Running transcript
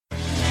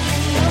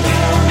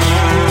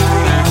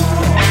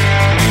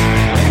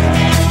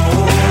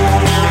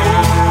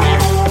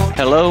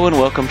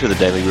welcome to the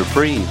Daily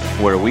Reprieve,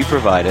 where we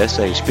provide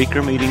SA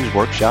speaker meetings,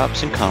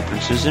 workshops, and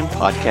conferences in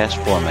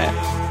podcast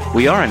format.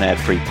 We are an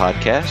ad-free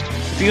podcast.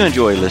 If you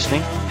enjoy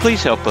listening,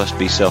 please help us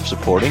be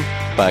self-supporting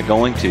by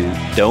going to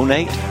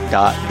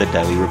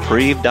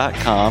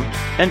donate.thedailyreprieve.com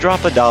and drop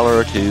 $1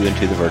 or $2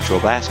 into the virtual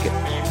basket.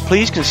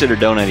 Please consider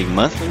donating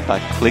monthly by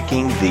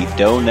clicking the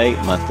Donate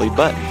Monthly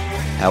button.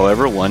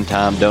 However,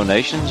 one-time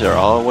donations are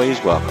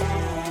always welcome.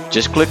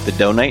 Just click the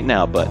Donate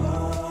Now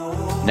button.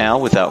 Now,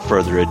 without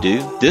further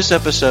ado, this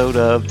episode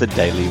of the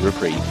Daily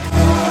Reprieve.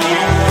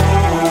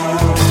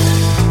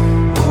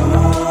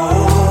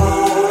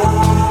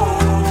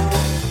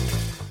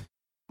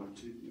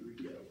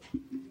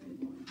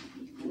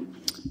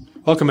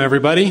 Welcome,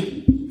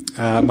 everybody.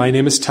 My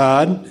name is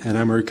Todd, and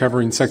I'm a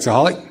recovering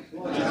sexaholic.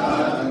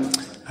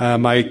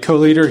 My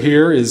co-leader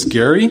here is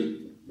Gary.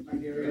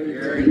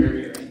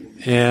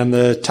 And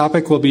the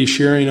topic we'll be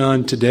sharing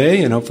on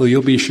today, and hopefully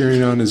you'll be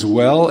sharing on as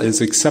well,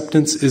 is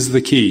acceptance is the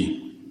key.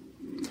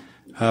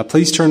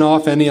 Please turn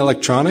off any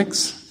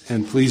electronics,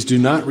 and please do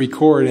not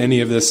record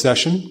any of this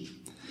session.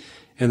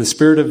 In the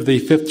spirit of the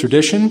fifth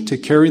tradition, to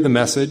carry the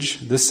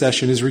message, this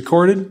session is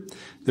recorded.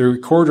 The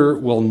recorder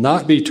will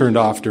not be turned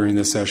off during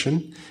this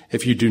session.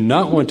 If you do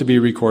not want to be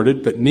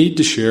recorded but need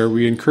to share,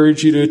 we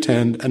encourage you to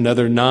attend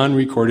another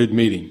non-recorded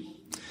meeting.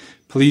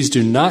 Please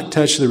do not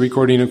touch the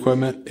recording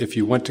equipment. If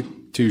you want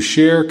to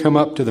share, come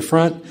up to the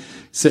front,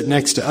 sit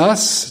next to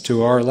us,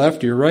 to our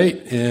left, your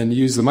right, and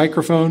use the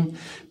microphone.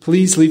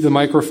 Please leave the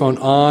microphone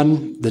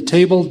on the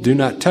table. Do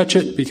not touch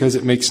it because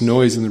it makes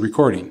noise in the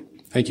recording.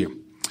 Thank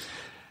you.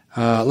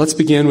 Let's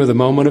begin with a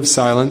moment of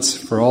silence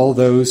for all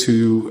those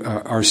who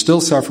are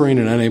still suffering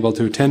and unable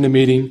to attend a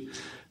meeting,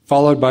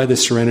 followed by the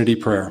Serenity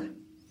Prayer.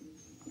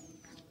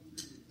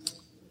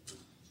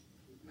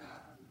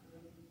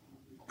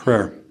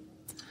 Prayer.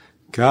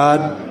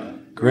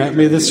 God, grant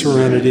me the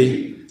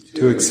serenity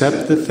to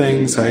accept the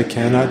things I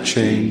cannot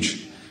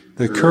change,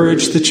 the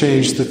courage to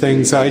change the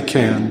things I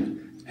can,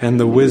 and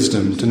the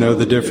wisdom to know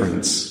the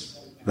difference.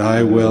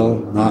 Thy will,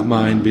 not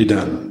mine, be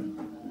done.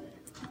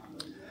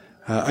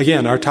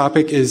 Again, our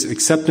topic is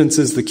acceptance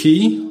is the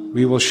key.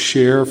 We will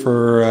share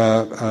for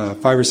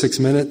 5 or 6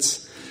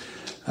 minutes,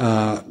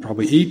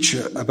 probably each,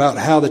 about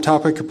how the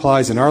topic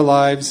applies in our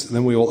lives. And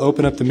then we will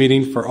open up the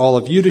meeting for all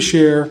of you to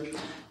share.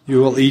 You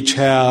will each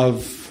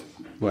have,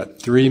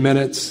 3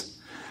 minutes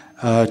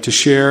to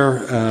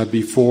share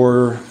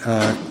before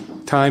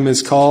time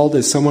is called.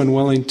 Is someone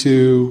willing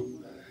to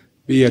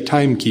be a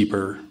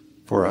timekeeper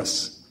for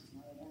us?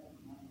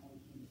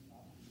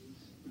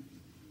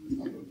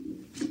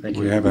 Thank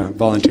you. We have a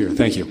volunteer.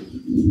 Thank you.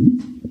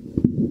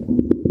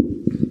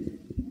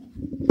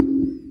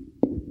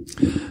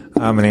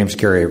 My name's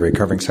Gary, a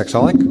recovering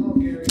sexaholic.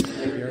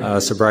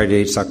 Sobriety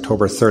date is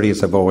October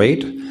 30th of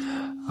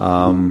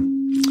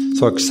 2008.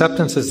 So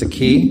acceptance is the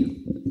key.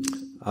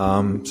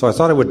 So I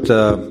thought I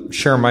would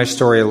share my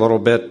story a little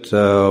bit,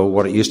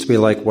 what it used to be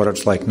like, what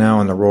it's like now,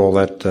 and the role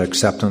that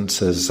acceptance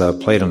has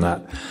played in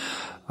that.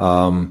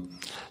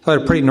 So I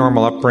had a pretty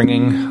normal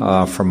upbringing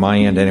from my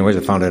end anyways.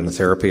 I found out in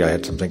therapy I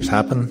had some things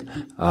happen.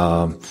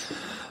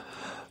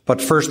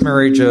 But first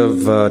marriage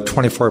of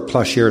 24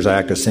 plus years, I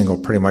acted single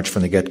pretty much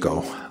from the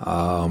get-go.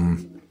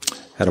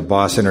 Had a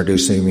boss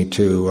introducing me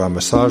to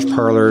massage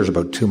parlors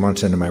about 2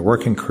 months into my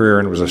working career,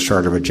 and it was the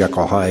start of a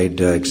Jekyll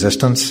Hyde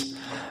existence.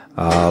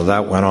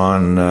 That went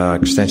on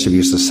extensive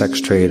use of sex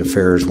trade,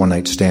 affairs,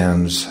 one-night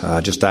stands,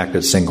 just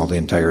acted single the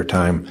entire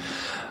time.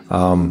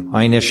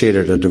 I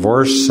initiated a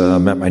divorce,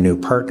 met my new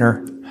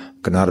partner.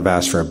 Could not have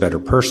asked for a better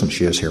person.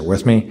 She is here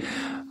with me.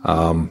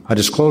 I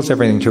disclosed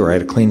everything to her. I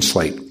had a clean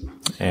slate,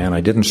 and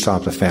I didn't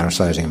stop the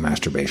fantasizing and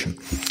masturbation.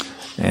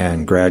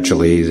 And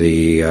gradually,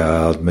 the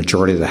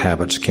majority of the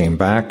habits came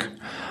back,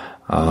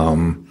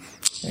 and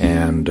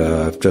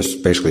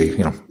just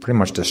basically, pretty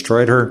much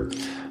destroyed her.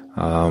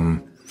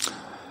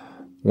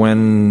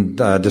 When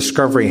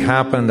discovery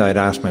happened, I'd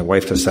asked my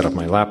wife to set up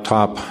my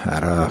laptop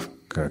at a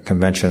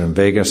convention in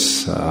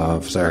Vegas. It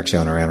was actually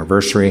on our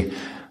anniversary.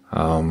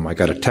 I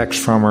got a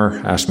text from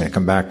her, asked me to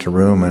come back to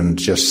room, and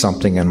just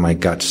something in my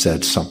gut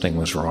said something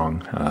was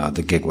wrong.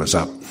 The gig was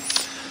up.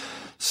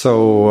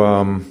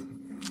 So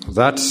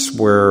that's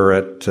where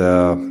it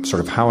sort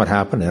of how it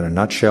happened in a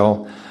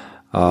nutshell.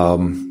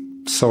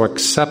 So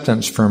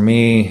acceptance for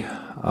me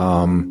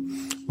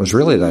was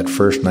really that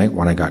first night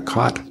when I got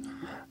caught.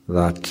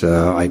 That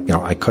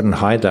I couldn't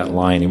hide that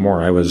lie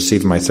anymore.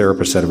 Even my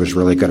therapist said I was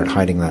really good at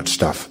hiding that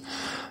stuff.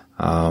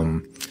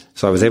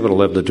 So I was able to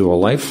live the dual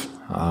life.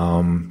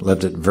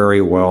 Lived it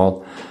very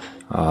well.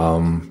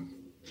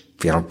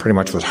 Pretty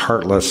much was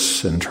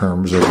heartless in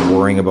terms of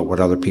worrying about what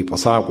other people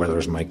thought, whether it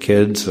was my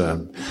kids.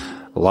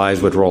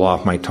 Lies would roll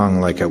off my tongue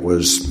like it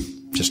was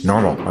just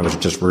normal. I was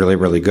just really,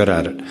 really good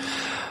at it.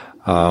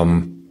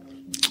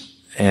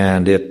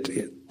 And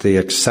the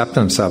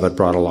acceptance of it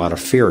brought a lot of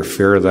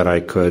fear that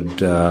I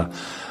could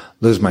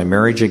lose my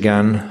marriage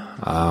again,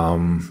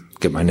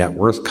 get my net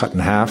worth cut in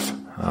half.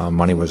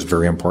 Money was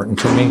very important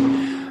to me.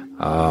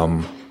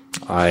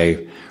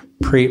 I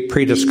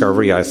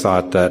pre-discovery, I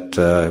thought that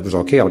it was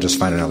okay, I'll just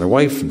find another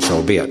wife, and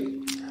so be it.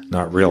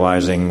 Not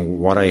realizing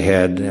what I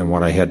had and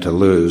what I had to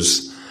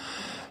lose.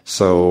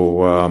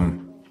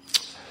 So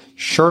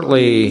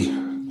shortly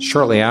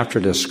after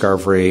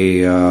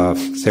discovery,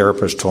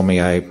 therapist told me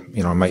I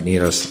might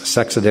need a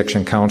sex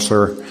addiction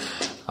counselor.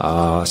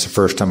 It's the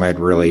first time I'd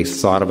really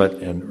thought of it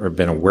or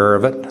been aware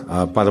of it.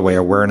 By the way,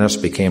 awareness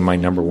became my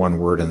number one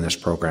word in this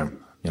program.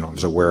 I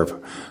was aware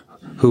of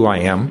who I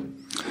am.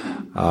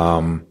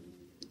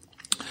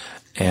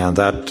 And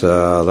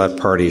that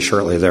party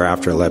shortly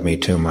thereafter led me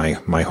to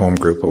my home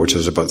group, which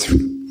is about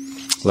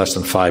less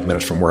than 5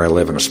 minutes from where I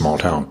live in a small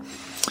town.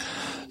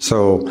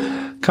 So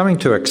coming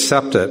to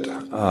accept it,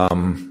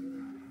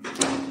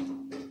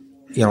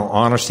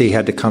 honesty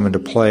had to come into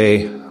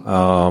play.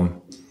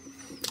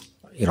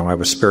 I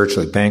was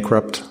spiritually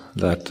bankrupt.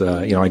 That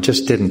I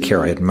just didn't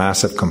care. I had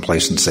massive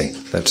complacency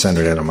that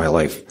centered into my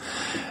life.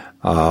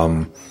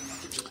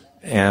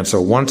 And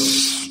so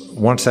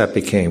once that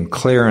became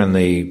clear and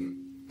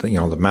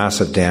the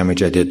massive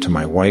damage I did to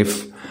my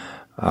wife,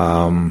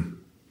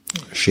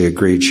 she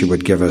agreed she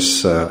would give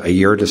us a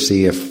year to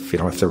see if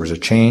there was a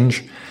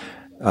change.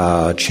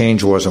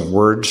 Change wasn't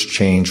words.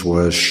 Change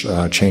was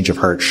change of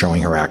heart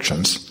showing her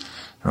actions.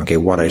 Okay,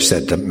 what I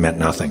said meant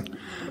nothing.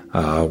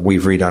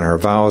 We've redone our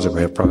vows.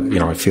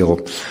 I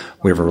feel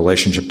we have a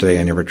relationship today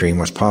I never dreamed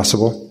was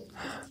possible.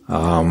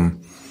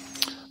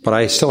 But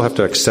I still have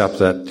to accept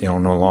that,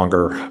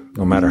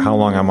 no matter how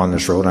long I'm on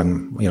this road,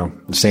 I'm, the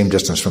same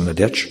distance from the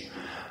ditch.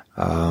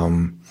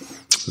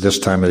 This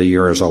time of the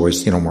year is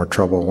always, more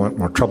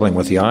troubling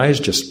with the eyes,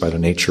 just by the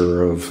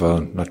nature of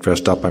not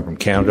dressed up. I'm from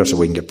Canada, so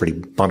we can get pretty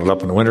bundled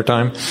up in the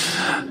wintertime.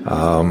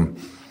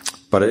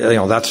 But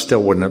that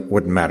still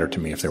wouldn't matter to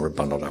me if they were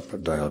bundled up.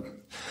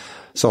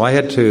 So I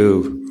had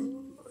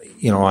to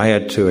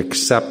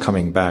accept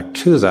coming back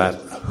to that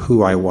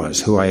who I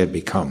was, who I had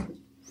become.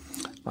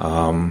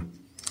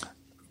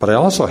 But I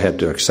also had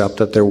to accept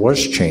that there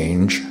was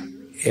change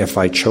if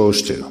I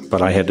chose to,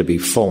 but I had to be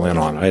full in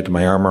on it. I had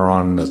my armor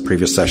on. The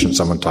previous session,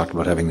 someone talked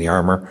about having the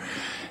armor.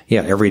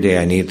 Yeah, every day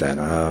I need that.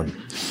 I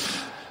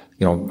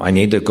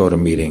need to go to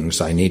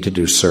meetings. I need to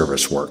do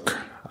service work.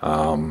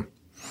 I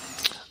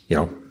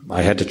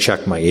had to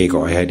check my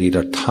ego. I had to eat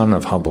a ton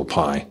of humble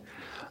pie.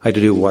 I had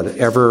to do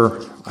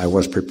whatever I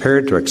was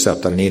prepared to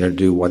accept. I needed to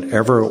do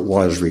whatever it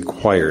was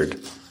required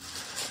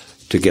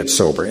to get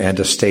sober and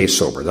to stay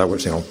sober. That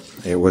was,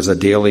 it was a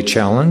daily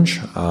challenge.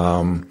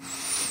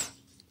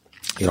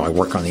 I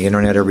work on the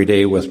internet every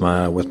day with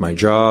my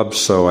job,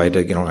 so I had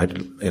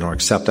to,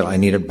 accept that I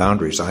needed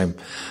boundaries. I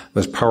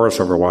was powerless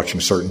over watching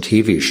certain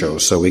TV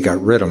shows, so we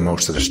got rid of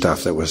most of the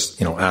stuff that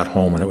was, at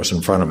home and it was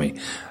in front of me.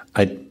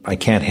 I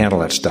can't handle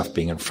that stuff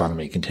being in front of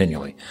me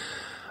continually.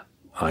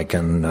 I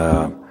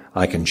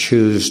can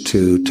choose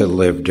to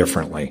live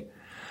differently.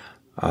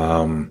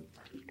 In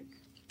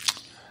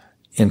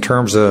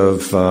terms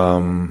of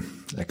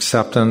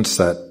acceptance,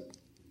 that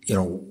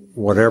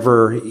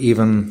whatever,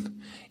 even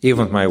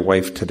with my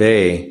wife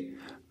today,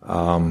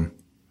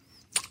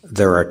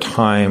 there are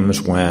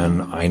times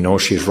when I know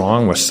she's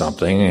wrong with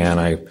something,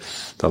 and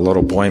the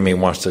little boy in me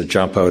wants to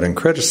jump out and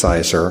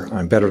criticize her.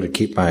 I'm better to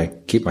keep my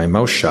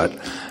mouth shut,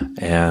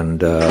 and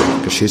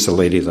because she's the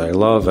lady that I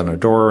love and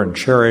adore and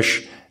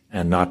cherish,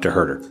 and not to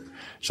hurt her.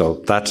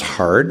 So that's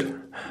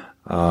hard.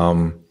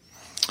 But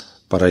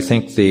I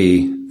think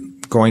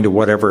going to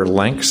whatever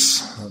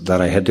lengths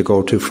that I had to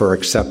go to for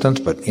acceptance,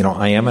 but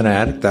I am an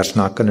addict. That's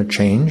not going to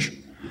change.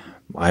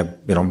 My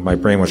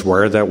brain was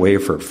wired that way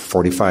for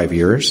 45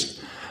 years.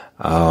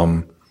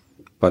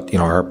 But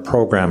our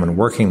program and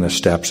working the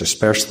steps,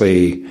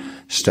 especially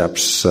step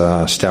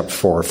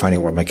 4,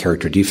 finding what my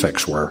character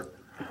defects were.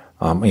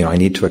 I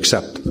need to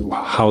accept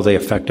how they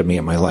affected me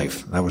in my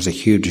life. That was a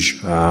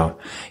huge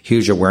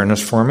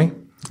awareness for me.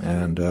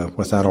 And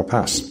with that, I'll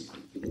pass.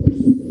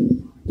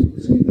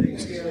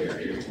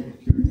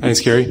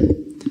 Thanks, Gary.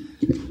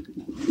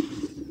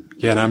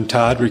 Again, I'm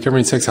Todd,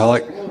 recovering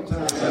sexaholic.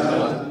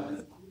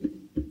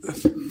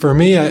 For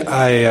me,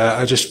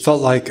 I just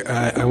felt like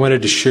I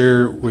wanted to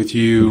share with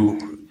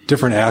you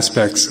different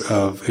aspects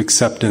of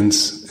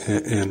acceptance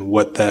and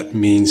what that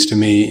means to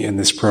me in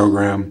this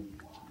program.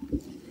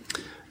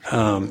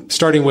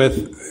 Starting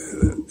with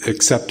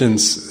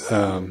acceptance,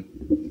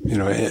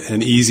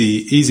 an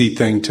easy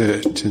thing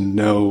to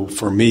know,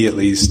 for me at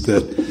least,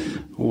 that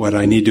what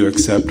I need to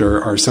accept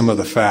are some of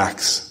the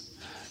facts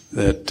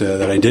that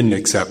I didn't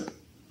accept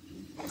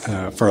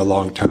for a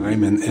long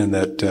time, and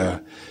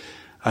that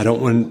I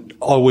don't want to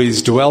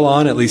always dwell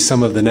on, at least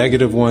some of the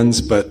negative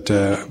ones, but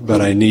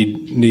I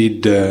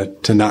need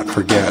to not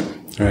forget,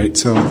 right?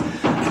 So,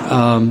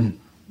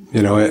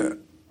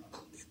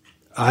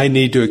 I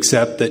need to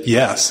accept that,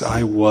 yes,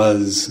 I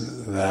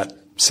was that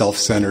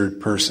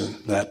self-centered person,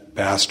 that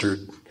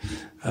bastard.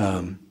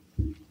 And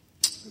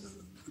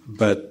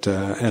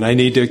I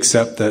need to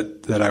accept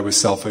that I was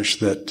selfish,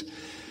 but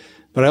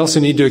I also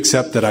need to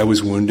accept that I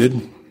was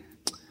wounded.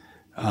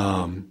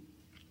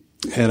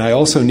 And I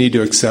also need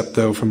to accept,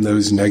 though, from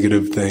those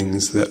negative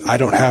things that I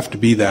don't have to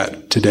be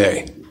that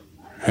today,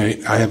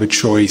 right? I have a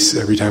choice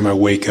every time I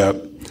wake up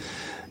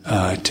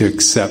to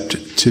accept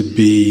to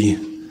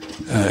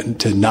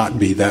not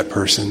be that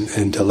person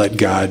and to let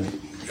God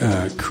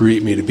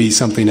create me to be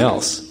something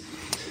else.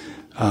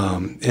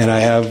 And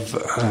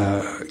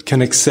I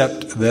can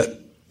accept that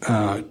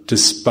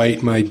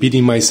despite my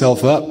beating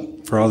myself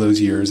up for all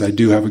those years, I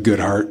do have a good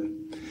heart,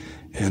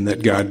 and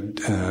that God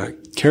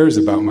cares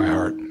about my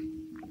heart,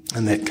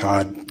 and that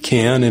God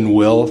can and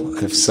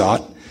will, if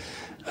sought,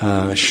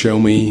 show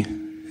me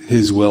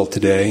His will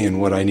today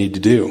and what I need to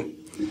do.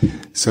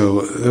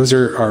 So those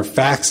are our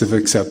facts of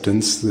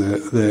acceptance.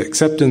 The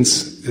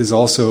acceptance is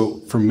also,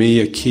 for me,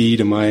 a key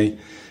to my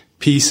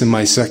peace in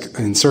my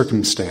in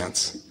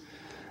circumstance.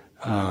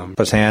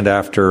 His hand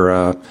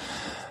after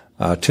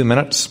 2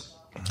 minutes.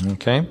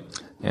 Okay.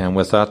 And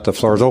with that, the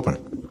floor is open.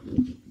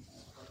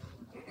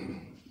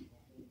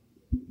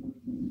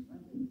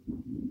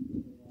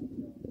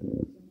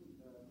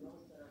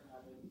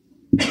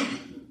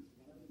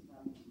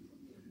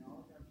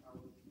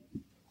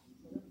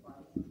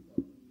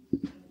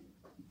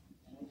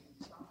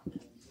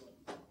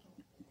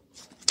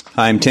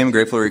 Hi, I'm Tim,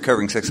 grateful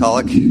recovering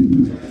sexaholic.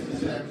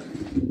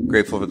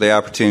 Grateful for the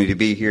opportunity to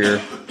be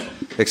here.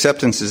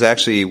 Acceptance is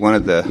actually one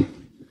of the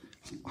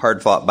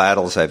hard-fought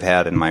battles I've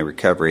had in my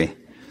recovery.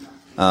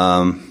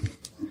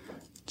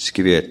 Just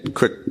give you a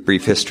quick,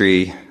 brief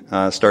history.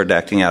 Started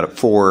acting out at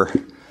 4,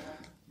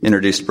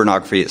 introduced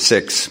pornography at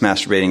 6,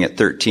 masturbating at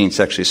 13,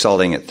 sexually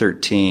assaulting at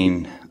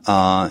 13,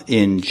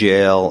 in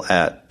jail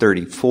at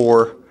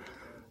 34,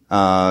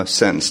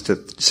 sentenced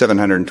to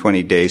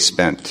 720 days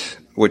spent,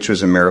 which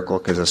was a miracle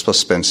because I was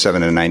supposed to spend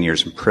 7 to 9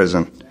 years in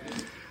prison.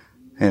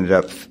 Ended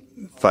up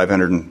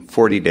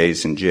 540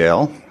 days in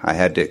jail. I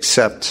had to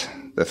accept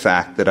the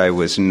fact that I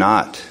was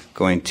not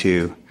going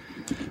to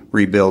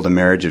rebuild a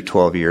marriage of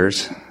 12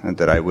 years, and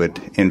that I would,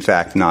 in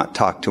fact, not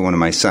talk to one of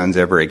my sons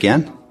ever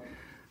again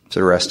for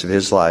the rest of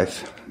his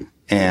life,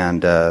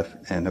 and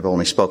have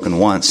only spoken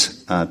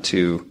once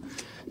to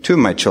 2 of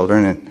my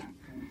children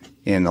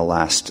in the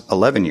last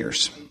 11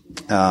 years.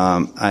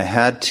 I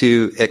had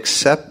to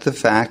accept the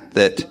fact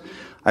that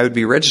I would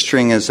be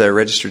registering as a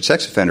registered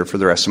sex offender for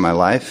the rest of my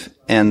life,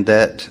 and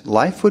that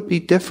life would be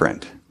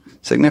different,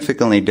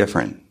 significantly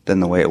different than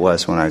the way it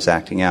was when I was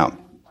acting out,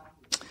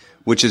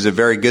 which is a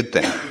very good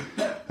thing.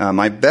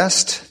 My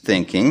best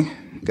thinking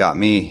got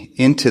me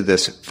into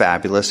this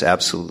fabulous,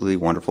 absolutely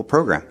wonderful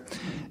program,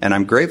 and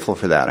I'm grateful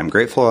for that. I'm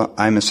grateful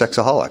I'm a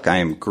sexaholic. I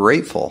am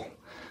grateful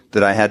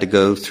that I had to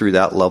go through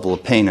that level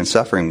of pain and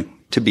suffering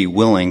to be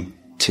willing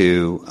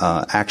to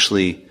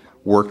actually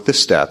work the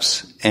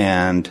steps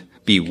and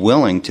be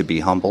willing to be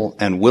humble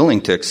and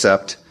willing to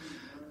accept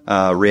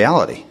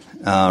reality.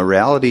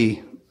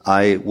 Reality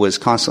I was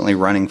constantly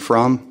running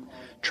from,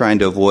 trying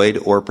to avoid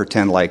or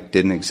pretend like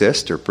didn't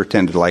exist or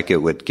pretended like it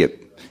would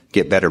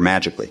get better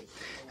magically.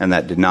 And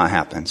that did not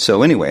happen.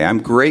 So anyway,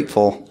 I'm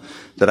grateful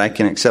that I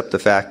can accept the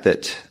fact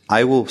that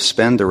I will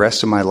spend the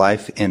rest of my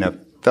life in a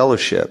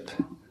fellowship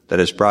that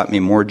has brought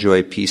me more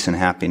joy, peace, and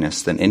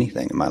happiness than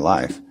anything in my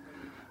life.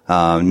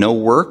 No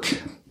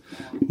work,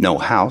 no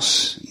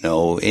house,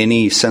 no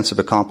any sense of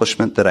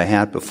accomplishment that I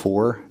had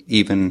before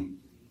even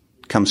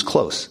comes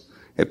close.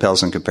 It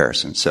pales in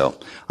comparison. So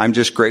I'm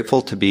just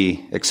grateful to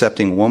be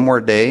accepting one more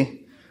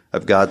day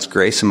of God's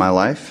grace in my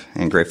life,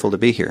 and grateful to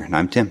be here. And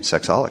I'm Tim,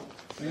 sexaholic.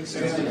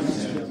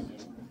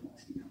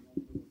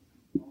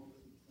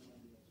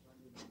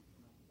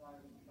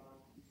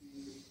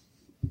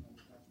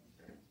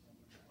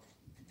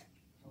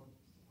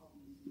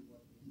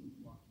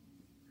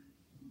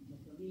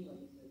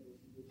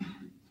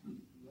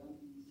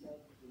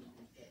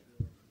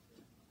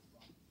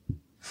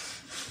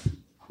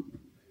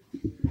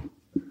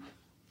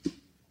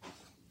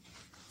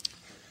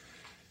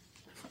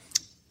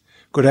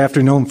 Good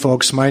afternoon,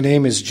 folks. My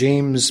name is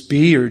James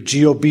B., or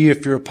G.O.B.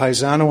 if you're a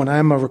paisano, and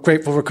I'm a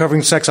grateful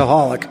recovering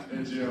sexaholic.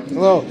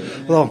 Hello.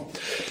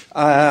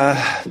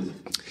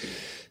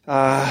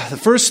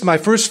 My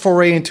first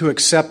foray into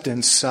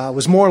acceptance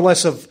was more or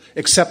less of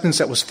acceptance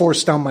that was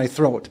forced down my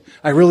throat.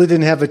 I really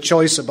didn't have a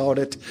choice about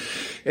it.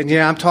 And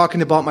yeah, I'm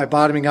talking about my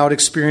bottoming out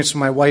experience when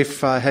my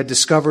wife had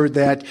discovered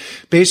that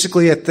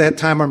basically at that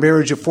time our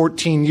marriage of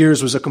 14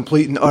 years was a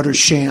complete and utter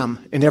sham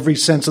in every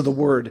sense of the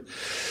word.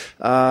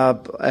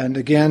 And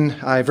again,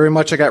 I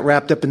got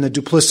wrapped up in the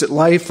duplicit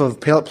life of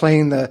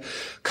playing the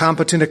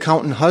competent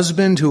accountant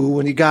husband who,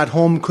 when he got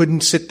home,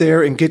 couldn't sit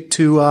there and get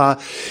to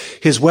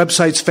his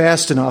websites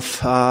fast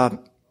enough.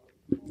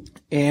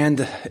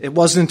 And it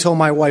wasn't until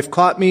my wife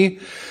caught me.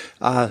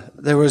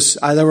 There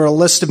were a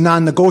list of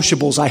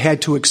non-negotiables I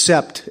had to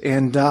accept,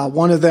 and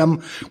one of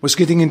them was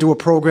getting into a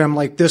program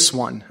like this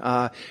one,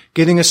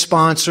 getting a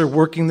sponsor,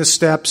 working the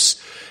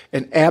steps,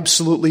 and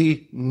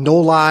absolutely no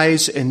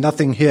lies and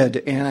nothing hid.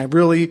 And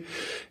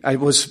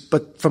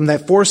but from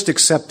that forced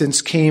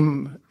acceptance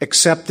came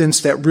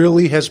acceptance that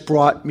really has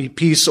brought me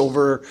peace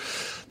over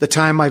the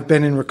time I've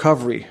been in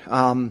recovery.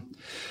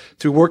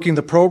 Through working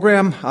the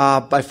program,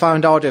 I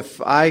found out if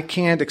I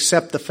can't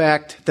accept the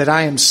fact that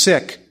I am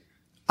sick,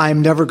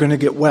 I'm never going to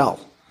get well.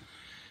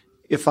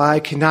 if I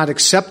cannot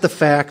accept the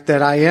fact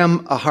that I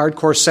am a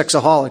hardcore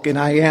sexaholic, and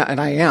I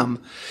am,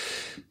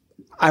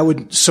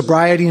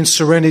 sobriety and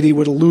serenity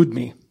would elude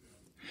me.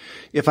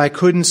 If I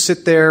couldn't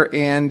sit there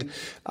and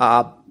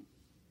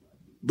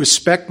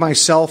respect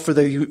myself for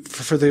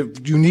the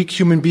unique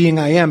human being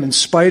I am, in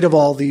spite of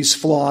all these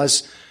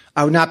flaws,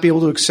 I would not be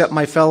able to accept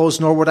my fellows,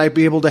 nor would I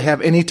be able to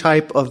have any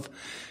type of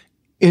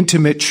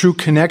intimate, true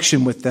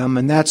connection with them.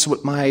 And that's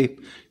what I've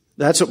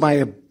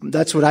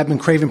been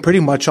craving pretty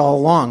much all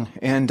along.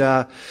 And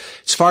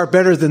it's far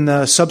better than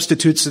the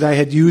substitutes that I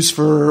had used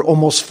for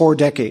almost 4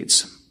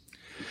 decades.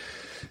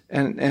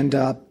 And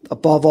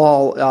above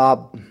all,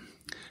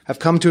 I've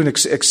come to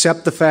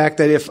accept the fact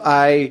that if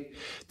I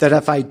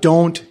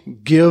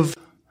don't give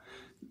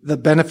the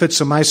benefits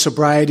of my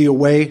sobriety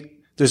away,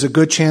 there's a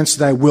good chance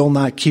that I will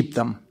not keep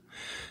them.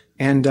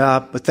 And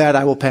with that,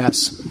 I will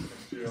pass.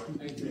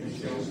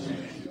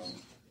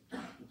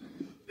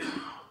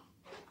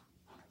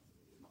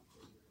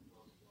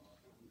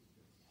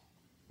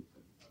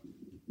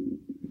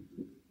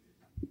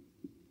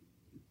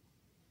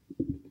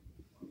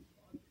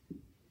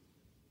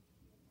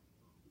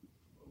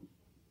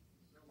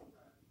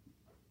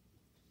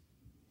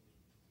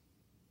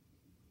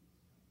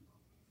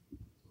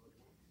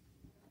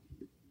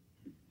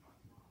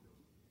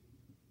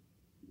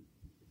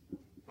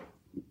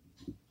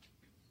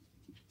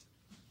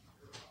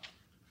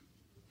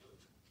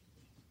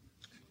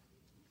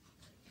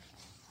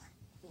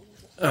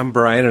 I'm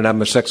Brian, and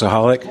I'm a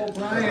sexaholic. Oh,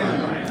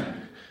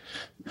 Brian.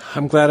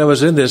 I'm glad I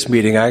was in this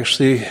meeting. I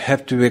actually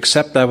have to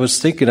accept I was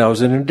thinking I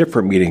was in a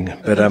different meeting,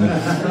 but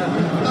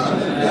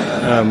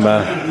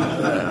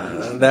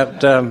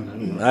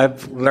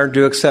I've learned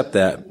to accept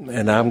that,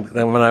 and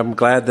I'm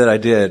glad that I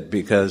did,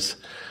 because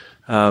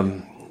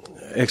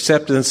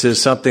acceptance is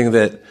something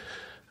that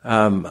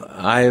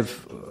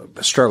I've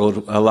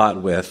struggled a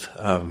lot with.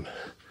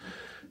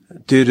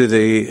 Due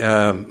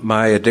to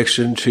my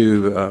addiction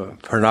to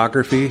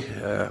pornography,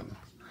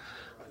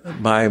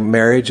 my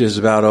marriage is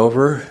about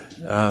over.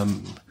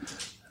 I'm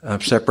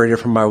separated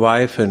from my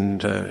wife,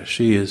 and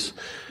she has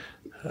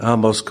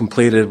almost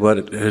completed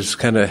what is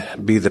going to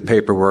be the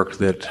paperwork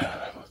that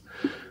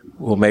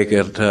will make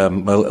it a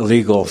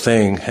legal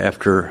thing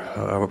after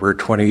over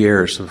 20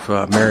 years of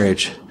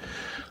marriage.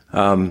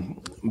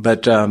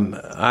 But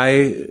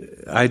I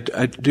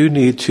do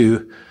need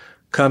to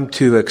come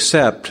to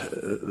accept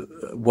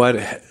what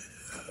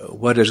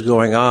is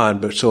going on,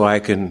 but so I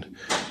can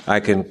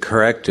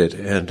correct it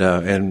and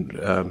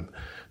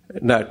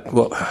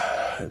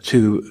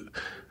to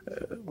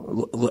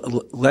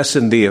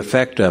lessen the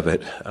effect of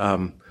it.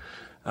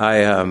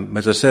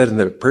 As I said in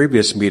the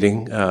previous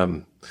meeting,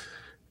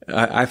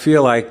 I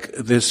feel like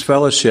this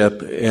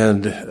fellowship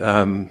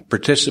and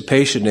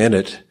participation in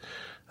it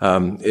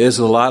is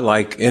a lot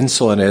like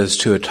insulin is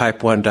to a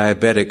type 1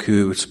 diabetic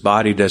whose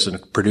body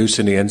doesn't produce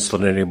any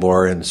insulin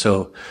anymore, and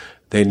so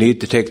they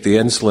need to take the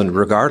insulin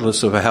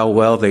regardless of how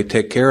well they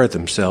take care of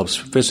themselves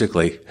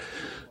physically.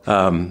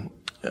 And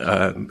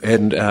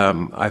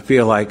I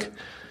feel like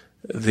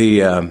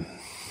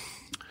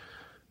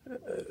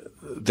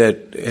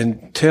that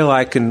until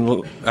I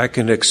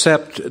can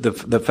accept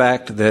the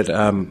fact that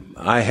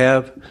I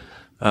have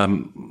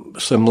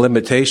some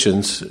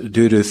limitations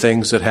due to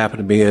things that happened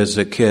to me as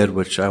a kid,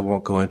 which I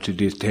won't go into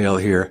detail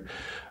here.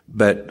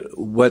 But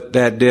what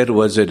that did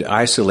was it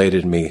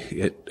isolated me.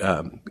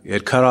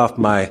 It cut off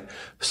my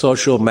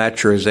social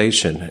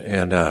maturization,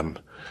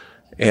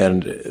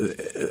 and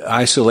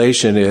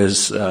isolation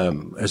is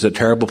a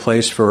terrible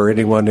place for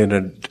anyone in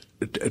an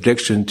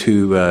addiction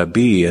to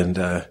be,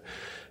 and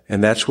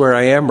that's where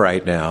I am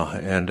right now,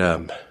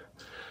 and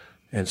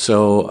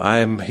so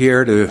I'm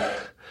here to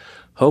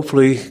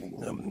hopefully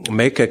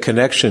make a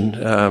connection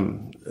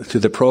to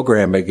the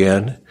program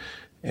again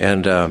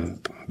and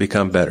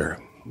become better.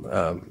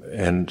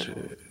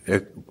 And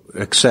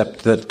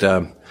accept that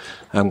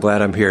I'm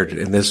glad I'm here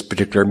in this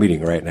particular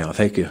meeting right now.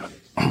 Thank you.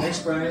 Thanks,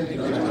 Brian.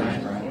 Thank you,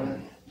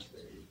 Brian.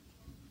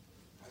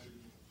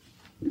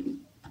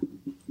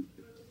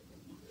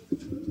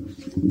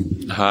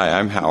 Hi,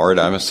 I'm Howard.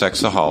 I'm a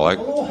sexaholic.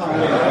 Hello,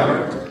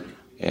 Howard.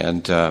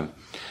 And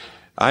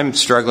I'm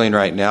struggling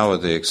right now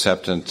with the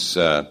acceptance,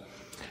 the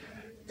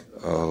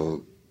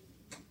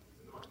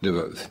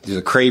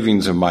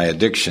cravings of my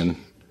addiction,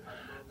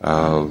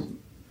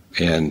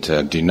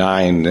 and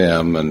denying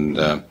them,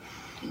 and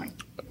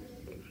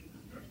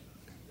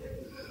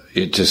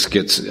it just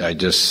gets,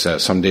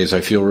 some days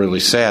I feel really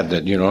sad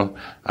that,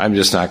 I'm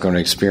just not going to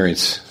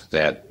experience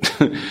that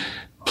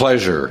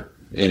pleasure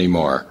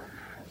anymore.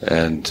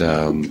 And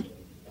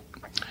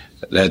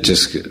that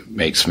just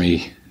makes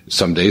me,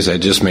 some days that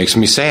just makes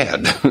me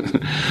sad.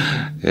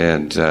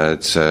 And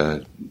it's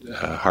a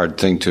hard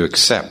thing to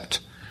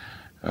accept.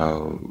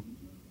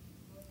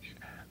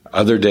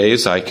 Other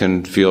days I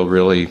can feel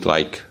really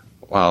like,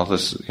 wow,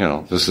 this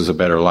is a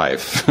better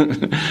life.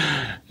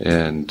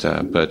 And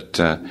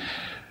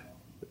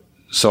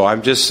so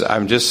I'm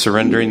just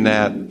surrendering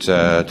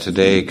that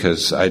today,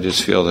 because I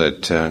just feel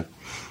that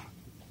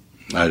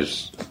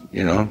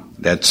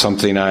That's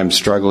something I'm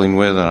struggling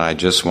with, and I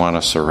just want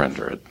to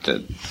surrender it.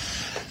 That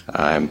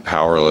I'm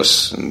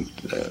powerless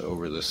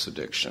over this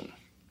addiction.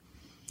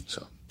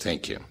 So,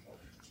 thank you.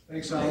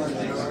 Thanks, Howard.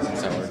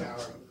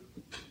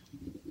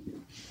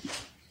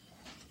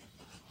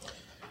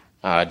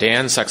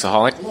 Dan,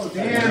 Sexaholic. Hello,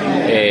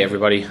 Dan. Hey,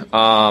 everybody.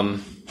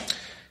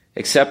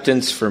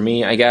 Acceptance for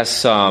me, I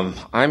guess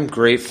I'm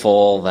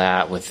grateful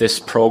that with this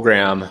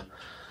program,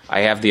 I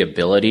have the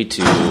ability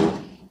to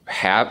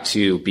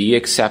be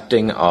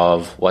accepting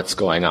of what's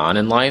going on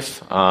in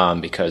life,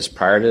 because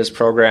prior to this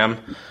program,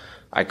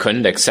 I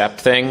couldn't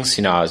accept things.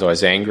 I was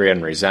always angry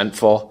and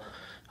resentful.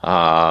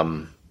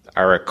 I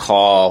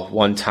recall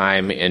one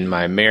time in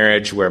my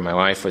marriage where my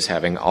wife was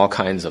having all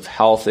kinds of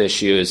health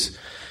issues,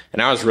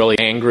 and I was really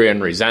angry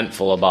and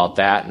resentful about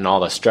that and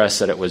all the stress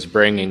that it was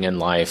bringing in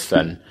life,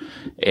 and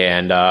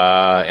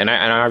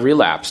I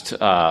relapsed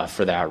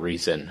for that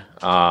reason.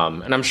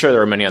 And I'm sure there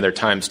were many other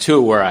times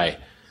too where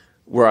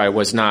I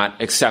was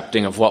not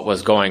accepting of what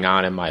was going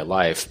on in my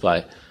life,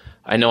 but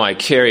I know I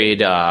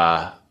carried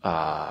a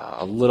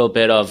little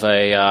bit of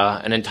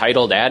an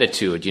entitled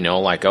attitude.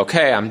 Like,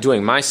 okay, I'm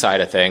doing my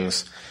side of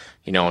things.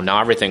 Now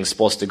everything's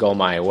supposed to go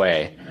my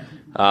way.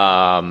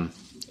 And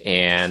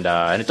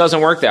it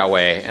doesn't work that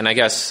way. And I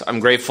guess I'm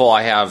grateful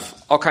I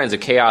have all kinds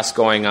of chaos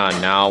going on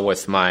now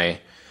with my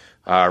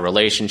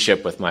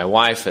relationship with my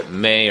wife. It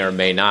may or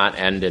may not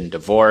end in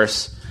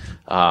divorce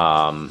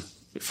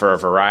for a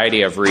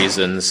variety of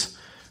reasons,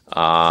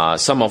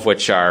 some of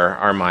which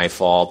are my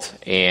fault.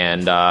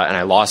 And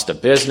I lost a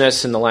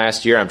business in the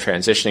last year. I'm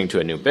transitioning to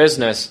a new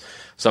business.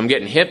 So I'm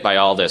getting hit by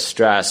all this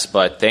stress.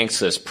 But thanks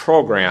to this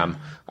program,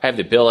 I have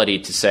the ability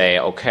to say,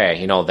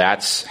 okay,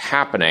 that's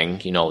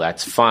happening,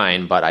 that's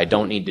fine, but I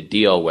don't need to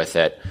deal with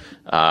it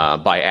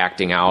by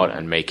acting out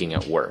and making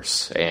it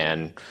worse.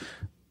 And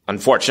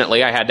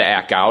unfortunately, I had to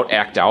act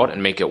out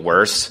and make it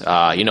worse,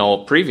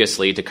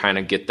 previously to kind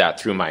of get that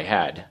through my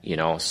head,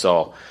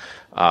 So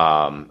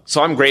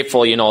I'm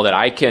grateful, that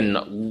I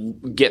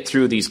can get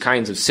through these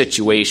kinds of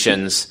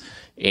situations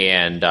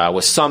and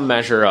with some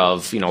measure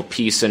of,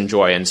 peace and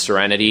joy and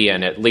serenity,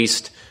 and at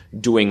least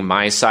doing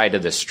my side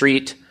of the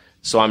street.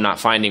 So I'm not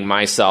finding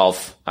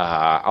myself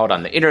out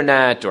on the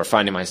internet or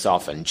finding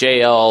myself in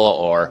jail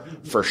or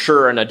for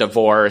sure in a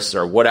divorce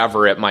or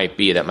whatever it might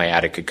be that my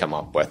addict could come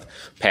up with.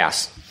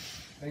 Pass.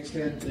 Thanks,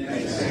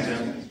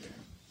 Dan.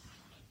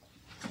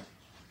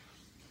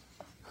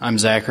 I'm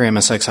Zachary. I'm a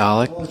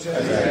sexaholic. Hello,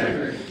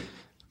 Zachary.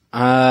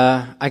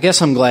 I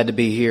guess I'm glad to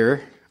be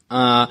here.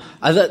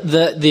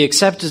 The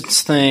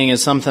acceptance thing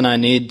is something I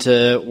need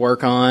to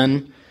work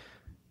on.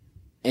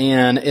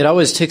 And it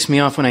always ticks me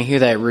off when I hear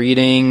that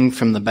reading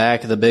from the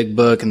back of the big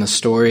book and the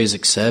stories,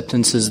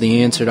 acceptance is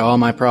the answer to all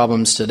my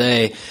problems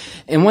today.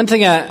 And one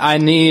thing I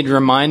need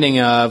reminding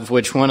of,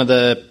 which one of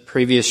the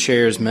previous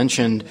shares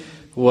mentioned,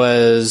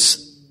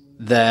 was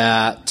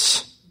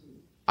that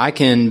I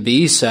can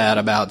be sad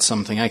about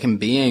something. I can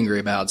be angry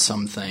about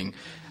something.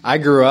 I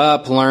grew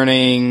up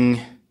learning,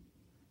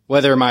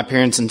 whether my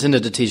parents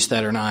intended to teach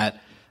that or not,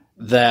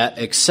 that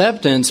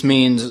acceptance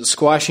means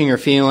squashing your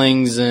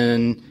feelings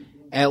and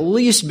at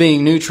least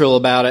being neutral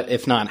about it,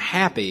 if not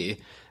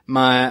happy.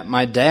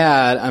 My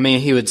dad,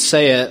 he would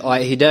say it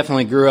like he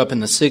definitely grew up in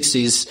the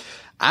 60s.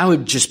 I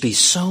would just be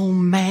so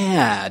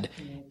mad.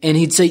 And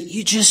he'd say,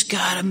 you just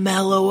gotta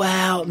mellow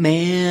out,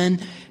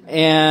 man.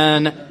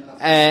 And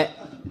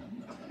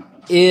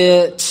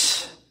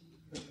if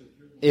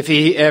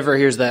he ever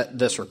hears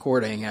this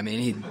recording,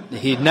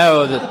 he'd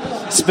know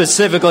that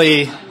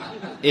specifically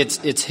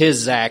it's his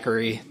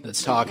Zachary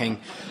that's talking.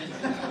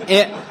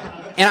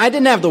 And I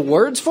didn't have the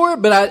words for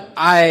it, but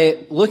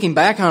I looking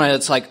back on it,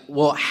 it's like,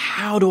 well,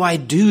 how do I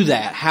do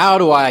that? How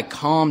do I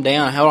calm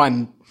down? How do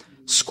I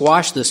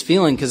squash this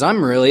feeling? Because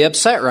I'm really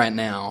upset right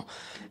now.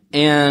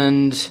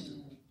 And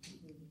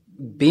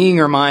being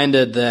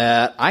reminded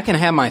that I can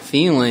have my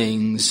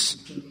feelings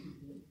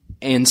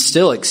and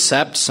still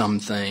accept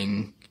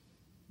something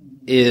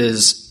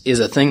is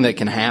a thing that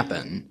can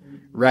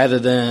happen, rather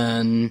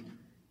than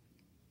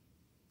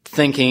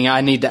thinking I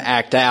need to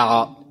act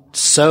out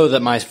so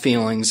that my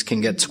feelings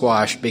can get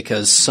squashed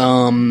because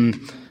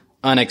some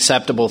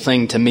unacceptable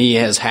thing to me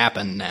has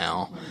happened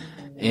now.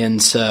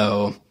 And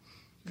so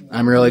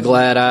I'm really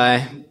glad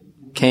I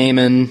came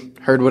and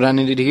heard what I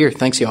needed to hear.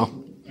 Thanks, y'all.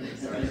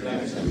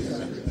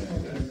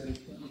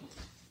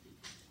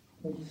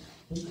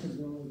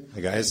 Hi,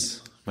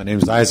 guys. My name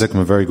is Isaac. I'm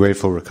a very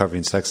grateful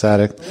recovering sex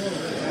addict.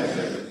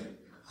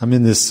 I'm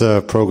in this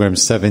program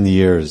 7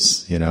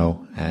 years,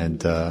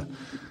 and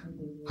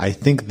I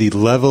think the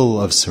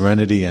level of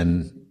serenity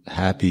and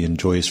happy and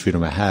joyous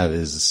freedom I have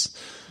is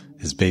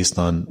based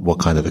on what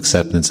kind of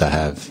acceptance I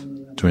have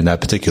during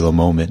that particular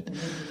moment.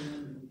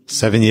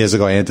 7 years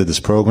ago, I entered this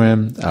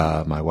program.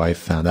 My wife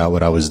found out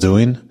what I was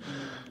doing,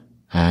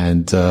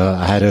 and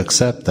I had to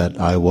accept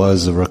that I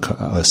was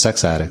a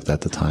sex addict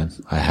at the time.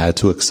 I had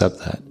to accept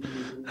that,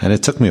 and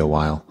it took me a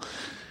while.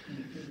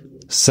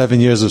 7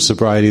 years of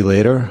sobriety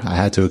later, I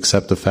had to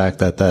accept the fact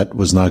that that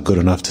was not good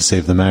enough to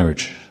save the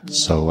marriage.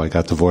 So I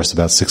got divorced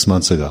about 6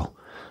 months ago.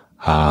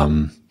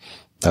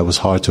 That was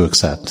hard to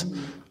accept.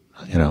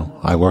 You know,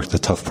 I worked a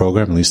tough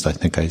program, at least I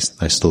think I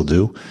still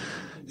do.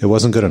 It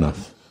wasn't good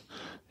enough.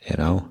 You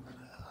know,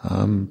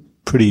 I'm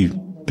pretty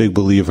big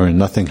believer in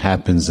nothing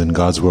happens in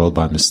God's world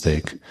by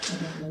mistake.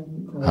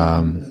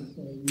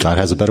 God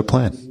has a better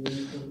plan,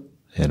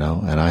 you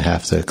know, and I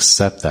have to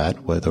accept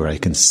that whether I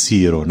can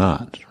see it or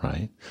not,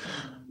 right?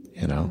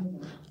 You know,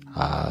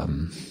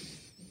 I'm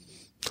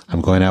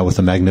going out with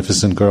a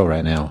magnificent girl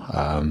right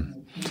now.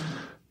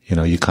 You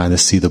know, you kind of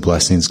see the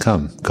blessings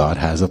come. God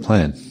has a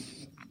plan.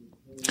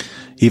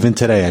 Even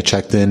today, I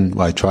tried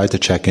to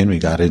check in. We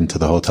got into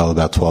the hotel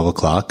about 12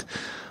 o'clock.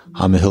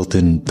 I'm a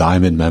Hilton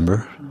Diamond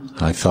member.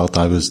 I felt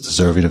I was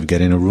deserving of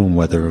getting a room,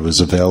 whether it was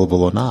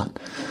available or not.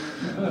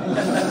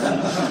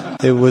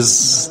 It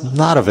was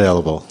not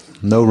available.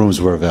 No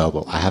rooms were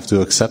available. I have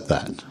to accept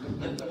that.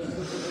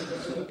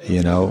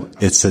 You know,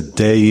 it's a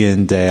day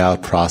in, day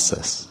out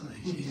process.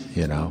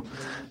 You know,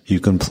 you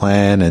can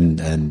plan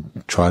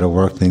and try to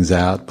work things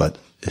out, but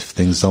if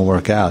things don't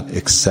work out,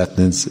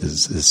 acceptance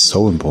is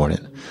so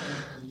important.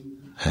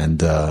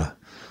 And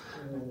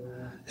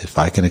if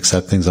I can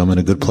accept things, I'm in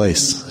a good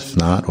place. If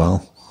not,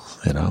 well,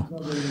 you know,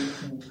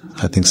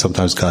 I think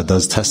sometimes God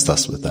does test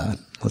us with that.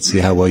 Let's see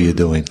how well you're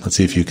doing. Let's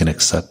see if you can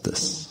accept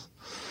this.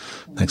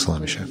 Thanks for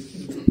letting me share.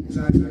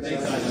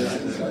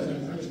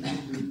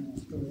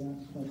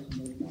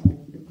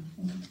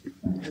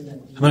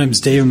 My name is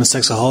Dave. I'm a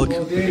sexaholic.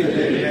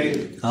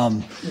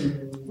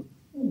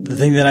 The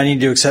thing that I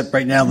need to accept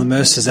right now the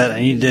most is that I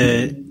need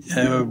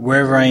to,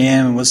 wherever I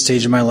am and what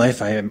stage of my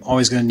life, I am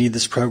always going to need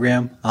this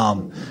program.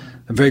 I'm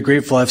very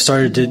grateful. I've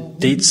started to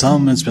date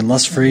some, and it's been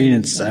lust-free,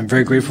 and I'm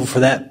very grateful for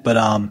that. But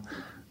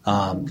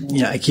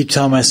you know, I keep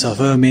telling myself,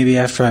 oh, maybe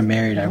after I'm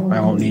married, I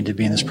won't need to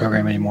be in this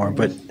program anymore.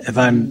 But if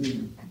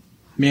I'm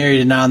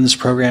married and not in this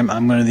program,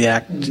 I'm going to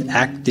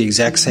act the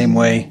exact same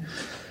way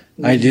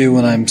I do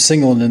when I'm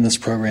single and in this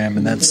program,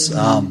 and that's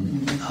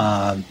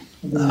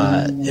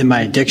in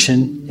my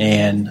addiction,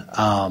 and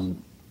I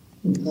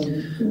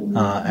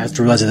have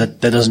to realize that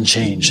doesn't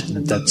change.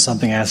 That's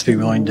something I have to be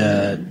willing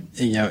to,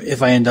 you know,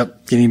 if I end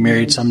up getting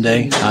married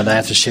someday, that I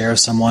have to share with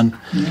someone,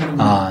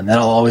 and that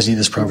I'll always need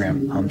this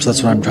program. So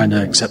that's what I'm trying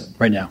to accept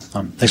right now.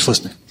 Thanks for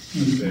listening.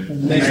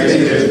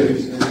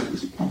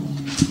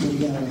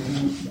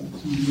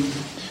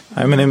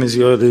 Hi, my name is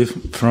Yodi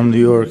from New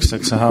York,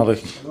 sexaholic.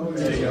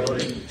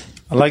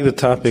 I like the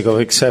topic of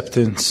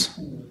acceptance.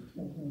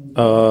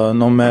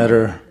 No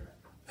matter,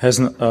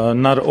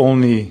 not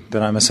only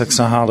that I'm a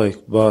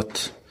sexaholic,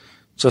 but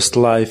just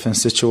life and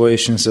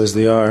situations as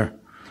they are.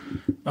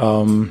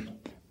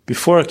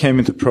 Before I came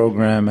into the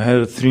program, I had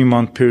a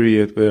 3-month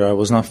period where I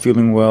was not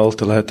feeling well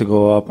till I had to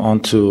go up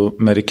onto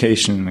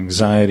medication,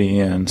 anxiety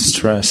and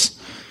stress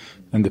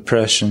and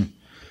depression.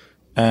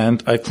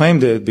 And I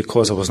claimed it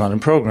because I was not in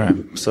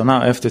program. So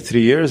now after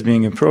 3 years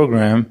being in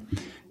program,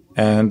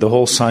 and the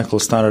whole cycle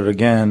started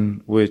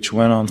again, which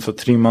went on for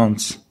 3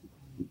 months,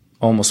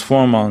 almost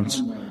 4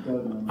 months,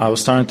 I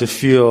was starting to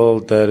feel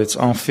that it's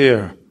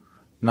unfair.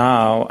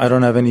 Now, I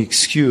don't have any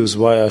excuse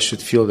why I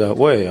should feel that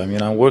way. I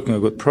mean, I'm working a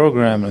good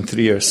program and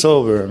 3 years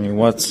sober. I mean,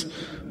 what's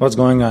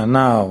going on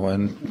now?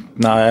 And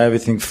now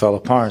everything fell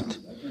apart.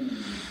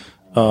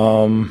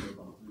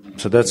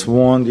 So that's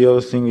one. The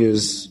other thing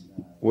is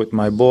with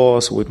my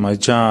boss, with my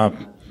job,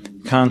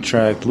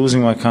 contract,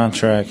 losing my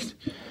contract,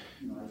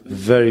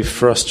 very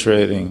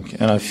frustrating.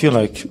 And I feel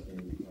like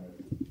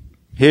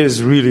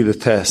here's really the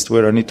test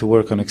where I need to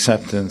work on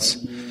acceptance.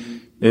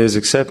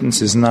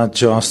 Acceptance is not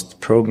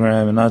just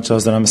program and not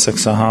just that I'm a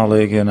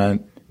sexaholic and I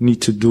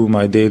need to do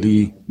my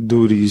daily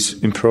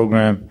duties in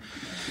program,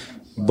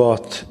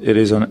 but it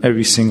is on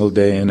every single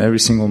day and every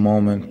single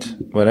moment,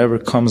 whatever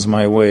comes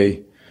my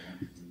way.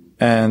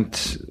 And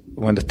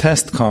when the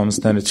test comes,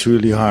 then it's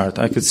really hard.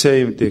 I could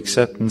say the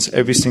acceptance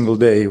every single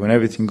day when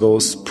everything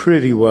goes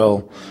pretty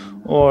well,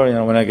 or, you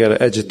know, when I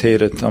get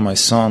agitated on my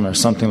son or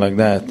something like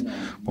that.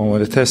 But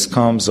when the test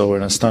comes or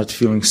when I start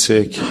feeling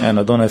sick and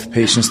I don't have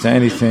patience to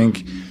anything,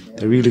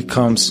 it really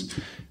comes.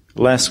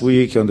 Last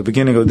week, on the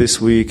beginning of this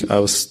week, I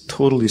was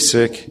totally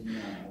sick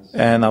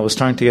and I was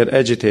trying to get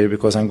agitated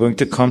because I'm going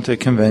to come to a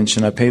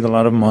convention. I paid a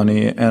lot of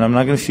money and I'm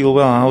not going to feel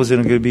well. How is it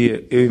going to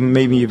be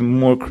maybe even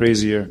more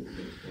crazier?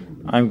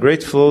 I'm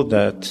grateful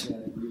that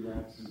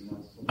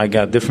I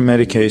got different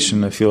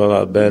medication. I feel a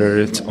lot better.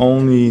 It's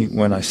only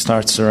when I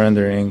start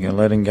surrendering and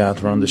letting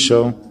God run the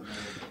show.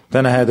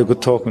 Then I had a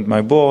good talk with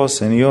my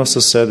boss, and he also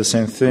said the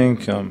same thing.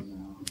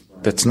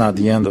 That's not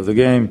the end of the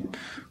game.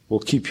 We'll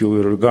keep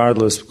you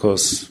regardless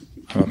because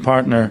I'm a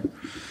partner.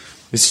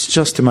 It's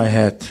just in my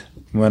head.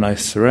 When I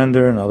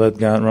surrender and I let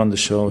God run the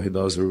show, he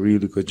does a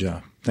really good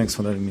job. Thanks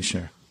for letting me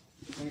share.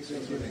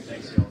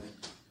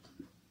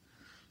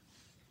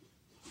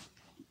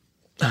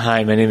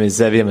 Hi, my name is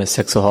Zevi. I'm a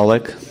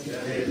sexaholic.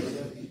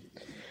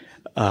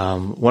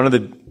 One of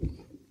the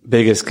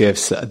biggest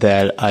gifts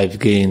that I've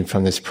gained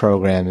from this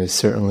program is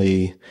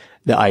certainly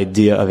the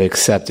idea of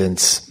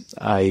acceptance.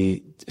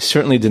 I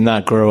certainly did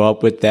not grow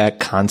up with that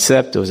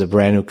concept. It was a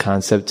brand new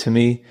concept to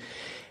me.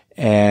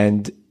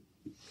 And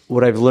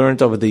what I've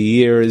learned over the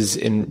years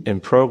in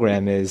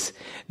program is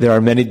there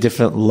are many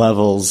different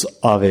levels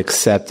of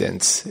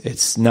acceptance.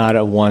 It's not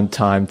a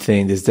one-time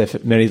thing. There's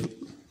many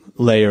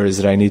layers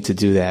that I need to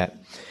do that.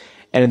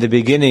 And in the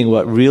beginning,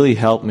 what really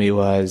helped me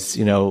was,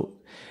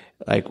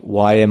 like,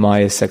 why am I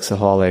a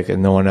sexaholic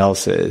and no one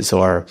else is?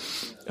 Or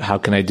how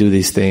can I do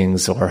these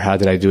things? Or how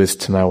did I do this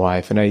to my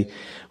wife? And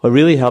what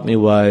really helped me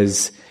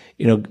was,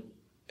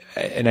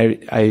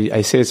 and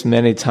I say this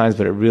many times,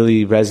 but it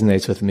really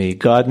resonates with me.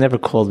 God never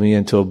called me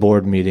into a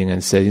board meeting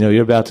and said,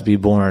 you're about to be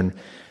born.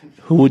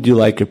 Who would you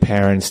like your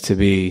parents to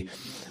be?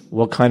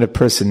 What kind of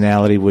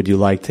personality would you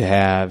like to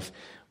have?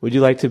 Would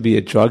you like to be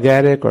a drug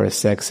addict or a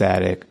sex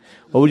addict?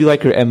 What would you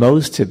like your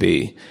MOs to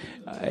be?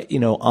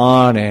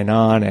 On and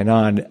on and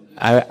on.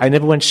 I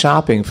never went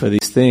shopping for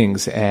these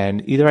things,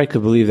 and either I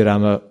could believe that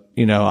I'm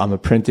a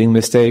printing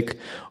mistake,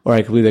 or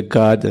I could believe that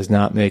God does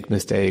not make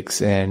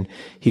mistakes, and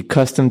He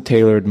custom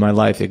tailored my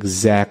life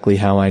exactly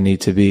how I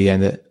need to be.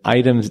 And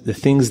the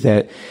things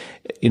that,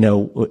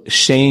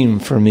 shame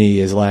for me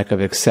is lack of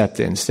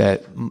acceptance,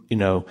 that,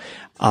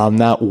 I'm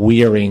not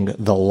wearing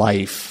the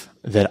life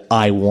that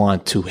I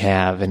want to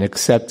have. And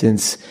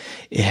acceptance,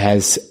 it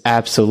has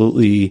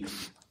absolutely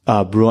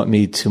brought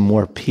me to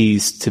more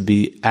peace, to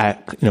be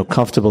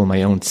comfortable in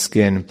my own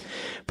skin.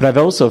 But I've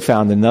also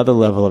found another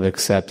level of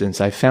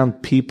acceptance. I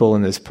found people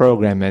in this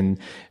program and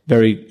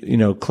very,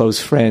 close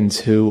friends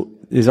who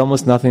there's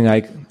almost nothing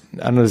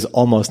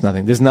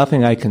there's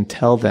nothing I can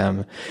tell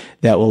them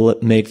that will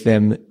make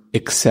them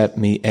accept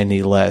me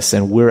any less.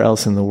 And where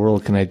else in the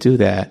world can I do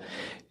that?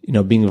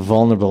 Being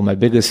vulnerable. My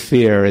biggest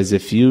fear is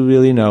if you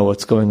really know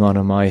what's going on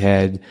in my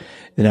head,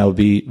 then I will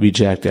be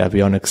rejected. I'll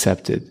be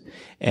unaccepted.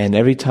 And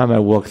every time I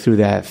walk through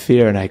that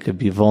fear and I could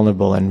be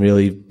vulnerable and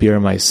really bare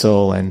my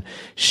soul and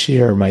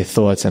share my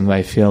thoughts and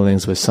my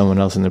feelings with someone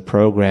else in the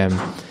program,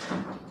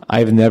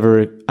 I've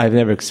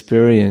never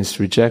experienced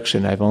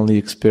rejection. I've only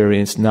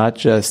experienced not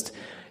just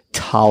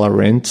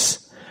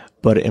tolerance,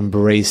 but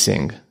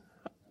embracing.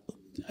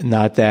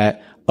 Not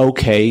that,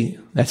 okay,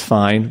 that's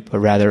fine, but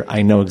rather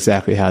I know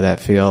exactly how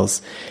that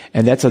feels.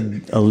 And that's a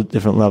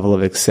different level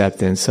of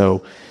acceptance.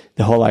 So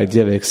the whole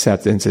idea of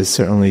acceptance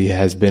certainly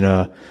has been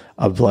a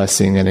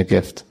blessing and a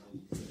gift.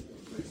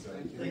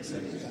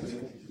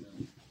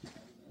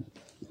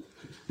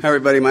 Hi,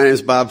 everybody. My name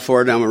is Bob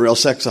Ford. I'm a real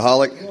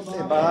sexaholic.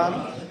 Hey,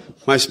 Bob.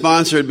 My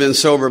sponsor had been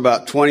sober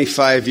about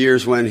 25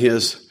 years when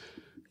his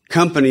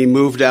company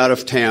moved out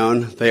of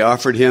town. They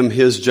offered him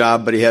his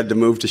job, but he had to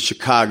move to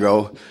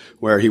Chicago,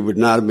 where he would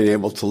not have been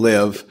able to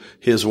live.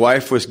 His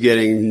wife was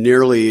going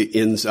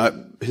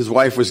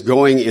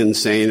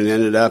insane and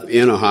ended up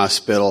in a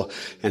hospital.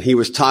 And he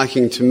was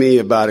talking to me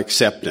about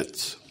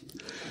acceptance.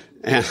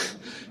 And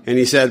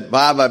he said,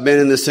 Bob, I've been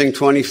in this thing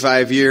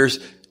 25 years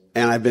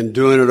and I've been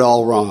doing it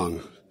all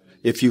wrong.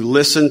 If you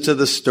listen to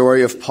the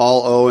story of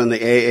Paul O. in the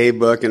AA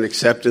book and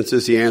acceptance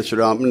is the answer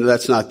to all,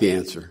 that's not the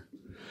answer.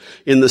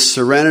 In the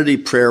serenity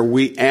prayer,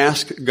 we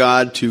ask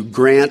God to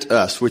grant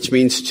us, which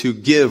means to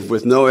give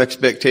with no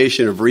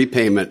expectation of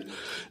repayment,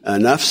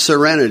 enough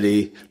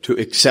serenity to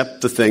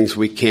accept the things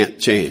we can't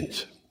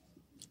change.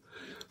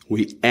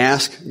 We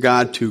ask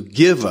God to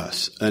give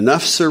us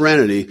enough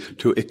serenity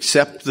to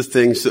accept the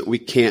things that we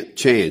can't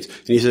change.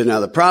 And he said, now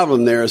the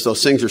problem there is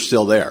those things are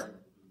still there.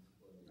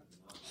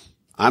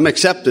 I'm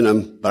accepting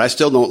them, but I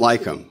still don't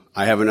like them.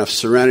 I have enough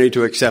serenity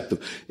to accept them.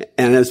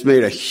 And it's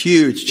made a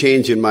huge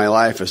change in my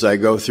life as I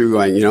go through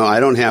going, I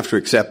don't have to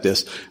accept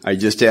this. I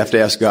just have to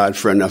ask God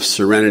for enough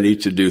serenity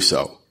to do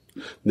so.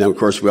 And then, of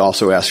course, we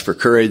also ask for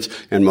courage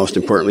and, most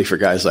importantly, for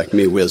guys like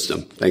me,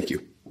 wisdom. Thank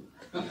you.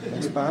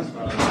 Thanks, Bob.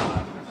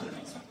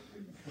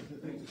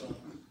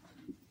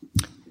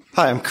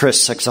 Hi, I'm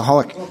Chris,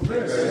 sexaholic.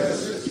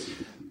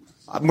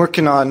 I'm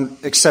working on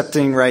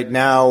accepting right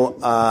now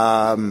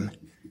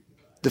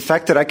the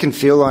fact that I can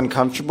feel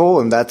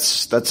uncomfortable, and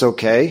that's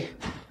okay.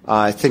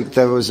 I think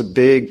that was a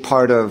big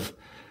part of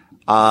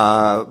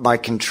my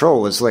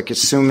control, was like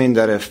assuming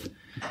that if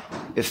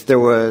there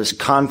was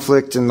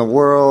conflict in the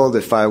world,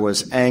 if I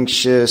was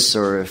anxious,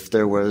 or if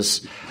there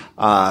was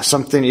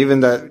something even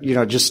that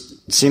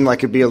just seemed like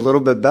it'd be a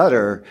little bit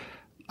better,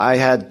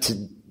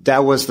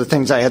 that was the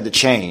things I had to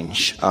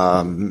change.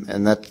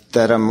 And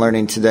that I'm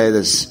learning today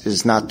this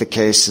is not the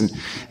case. And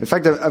in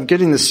fact, I'm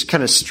getting this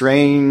kind of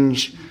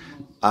strange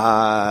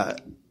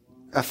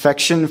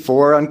affection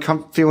for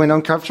feeling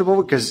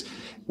uncomfortable, because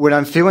when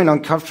I'm feeling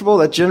uncomfortable,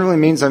 that generally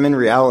means I'm in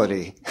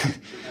reality.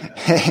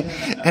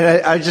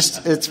 And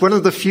it's one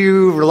of the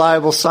few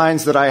reliable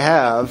signs that I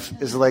have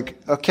is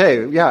like,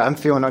 okay, yeah, I'm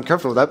feeling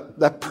uncomfortable.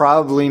 That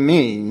probably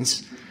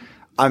means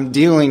I'm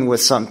dealing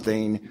with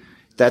something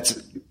that's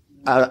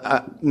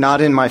not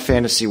in my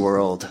fantasy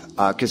world,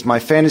 because my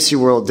fantasy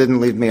world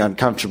didn't leave me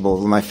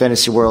uncomfortable. My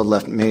fantasy world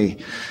left me,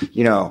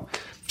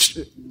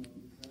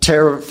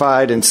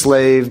 terrified,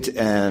 enslaved,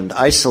 and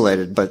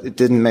isolated, but it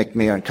didn't make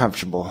me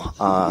uncomfortable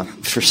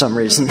for some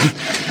reason.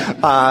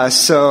 I'm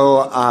just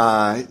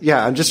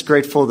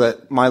grateful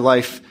that my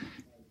life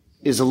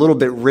is a little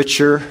bit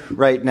richer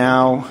right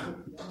now,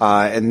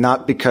 and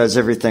not because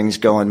everything's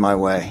going my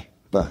way,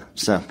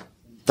 So,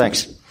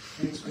 thanks.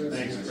 Thanks,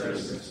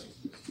 Chris.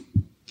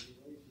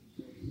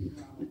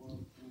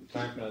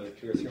 Time for another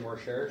 2 or 3 more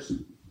shares.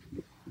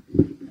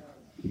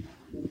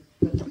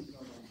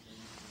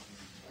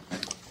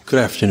 Good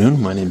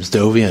afternoon. My name is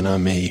Dovey, and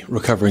I'm a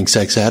recovering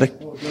sex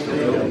addict.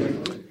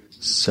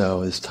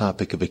 So this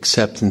topic of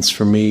acceptance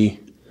for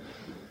me,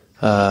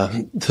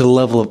 to the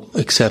level of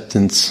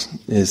acceptance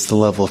is the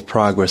level of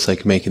progress I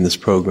can make in this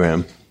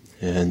program.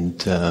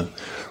 And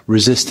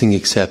resisting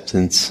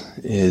acceptance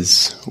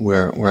is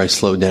where I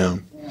slow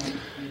down.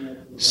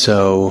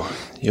 So,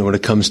 when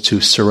it comes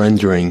to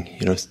surrendering,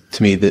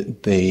 to me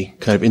that they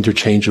kind of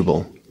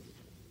interchangeable,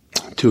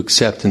 to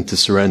accept and to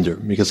surrender,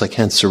 because I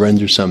can't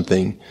surrender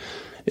something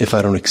if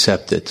I don't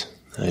accept it.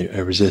 I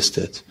resist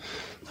it.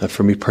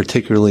 For me,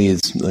 particularly,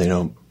 is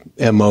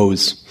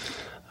MOs.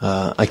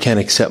 I can't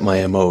accept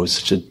my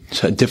MOs.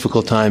 It's a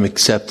difficult time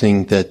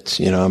accepting that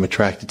I'm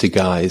attracted to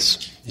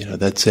guys.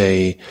 That's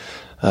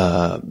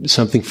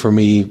something for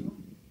me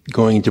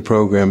going into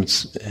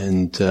programs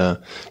and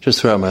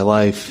just throughout my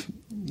life.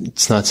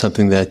 It's not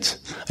something that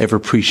I ever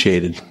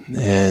appreciated,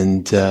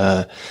 and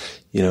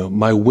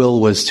my will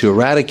was to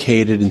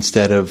eradicate it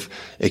instead of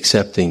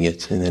accepting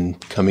it, and then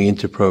coming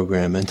into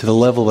program and to the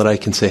level that I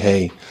can say,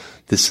 hey,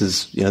 this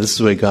is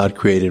the way God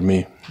created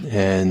me,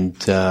 and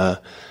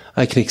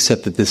I can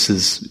accept that this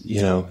is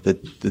that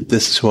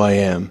this is who I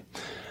am,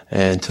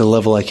 and to the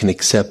level I can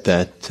accept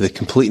that, to the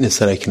completeness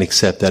that I can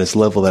accept that, is the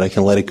level that I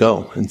can let it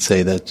go and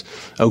say that,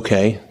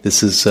 okay,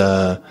 this is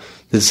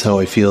how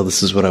I feel,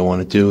 this is what I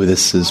want to do,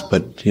 this is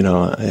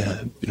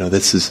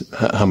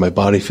how my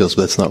body feels,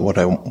 but that's not what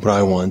I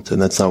want,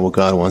 and that's not what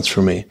God wants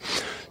for me.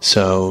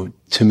 So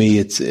to me,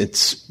 it's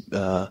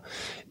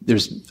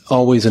there's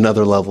always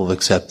another level of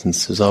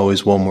acceptance. There's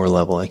always one more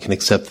level. I can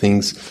accept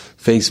things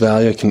face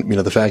value. I can,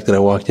 the fact that I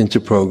walked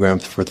into program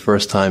for the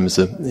first time is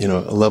a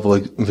level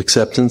of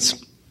acceptance.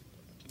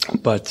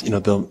 But,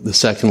 the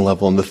second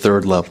level and the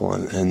third level,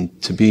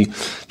 and to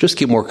just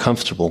get more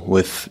comfortable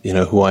with,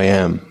 who I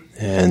am.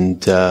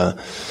 And,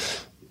 that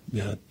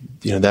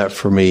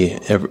for me,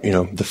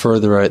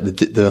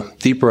 the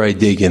deeper I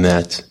dig in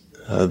that,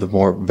 the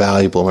more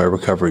valuable my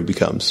recovery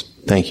becomes.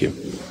 Thank you.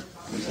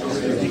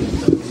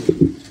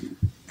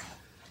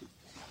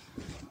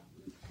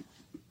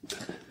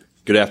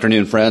 Good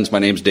afternoon, friends. My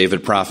name's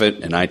David Prophet,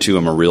 and I too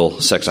am a real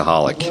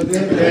sexaholic.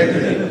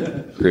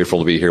 Grateful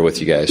to be here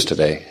with you guys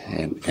today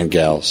and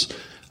gals.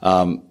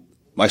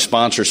 My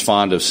sponsor's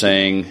fond of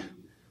saying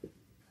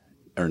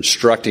or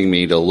instructing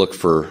me to look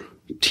for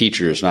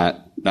teachers,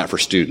 not for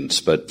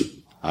students, but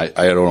I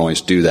don't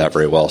always do that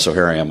very well, so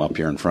here I am up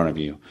here in front of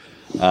you.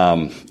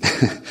 I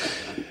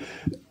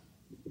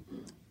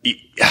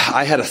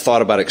had a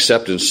thought about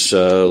acceptance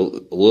a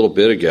little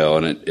bit ago,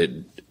 and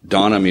it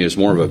dawned on me as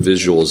more of a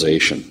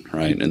visualization,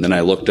 right? And then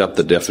I looked up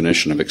the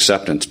definition of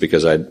acceptance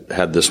because I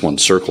had this one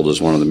circled as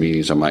one of the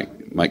meetings I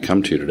might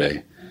come to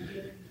today.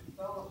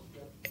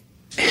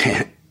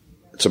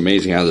 It's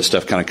amazing how this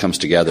stuff kind of comes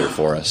together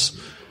for us.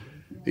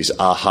 These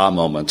aha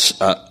moments.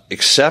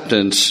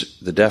 Acceptance,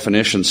 the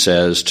definition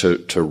says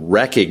to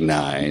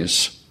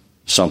recognize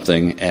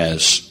something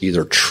as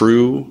either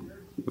true,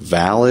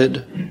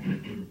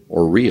 valid,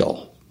 or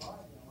real.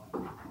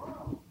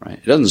 Right?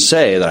 It doesn't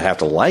say that I have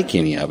to like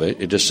any of it.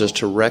 It just says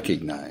to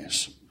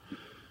recognize.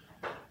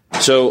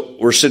 So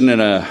we're sitting in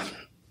a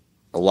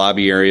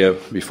lobby area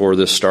before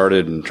this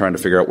started and trying to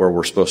figure out where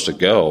we're supposed to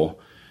go.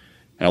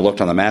 And I looked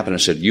on the map and it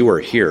said, you are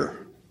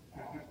here.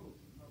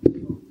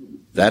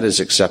 That is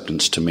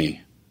acceptance to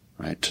me,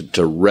 right?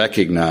 To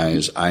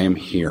recognize I am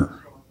here.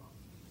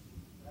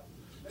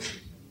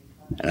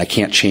 And I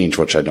can't change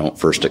what I don't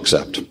first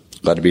accept.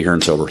 Glad to be here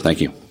and sober.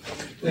 Thank you.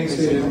 Thanks,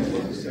 David.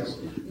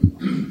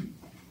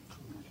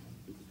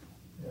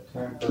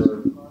 Time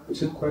for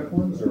 2 quick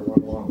ones or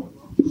 1 long one?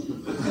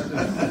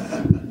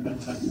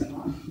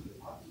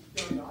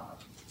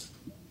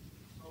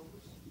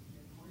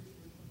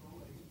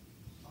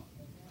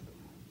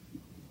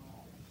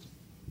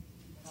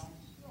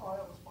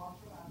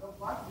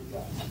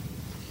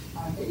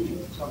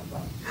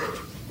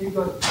 He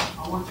goes,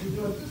 I want you to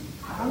do it this way.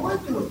 I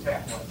want to do it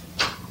that way.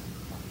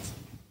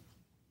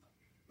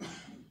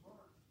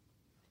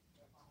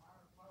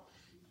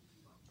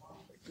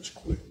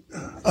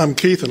 I'm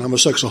Keith, and I'm a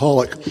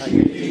sexaholic.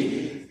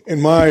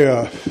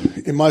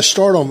 In my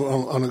start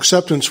on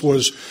acceptance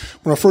was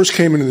when I first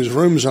came into these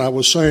rooms, and I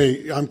was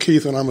saying I'm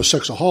Keith and I'm a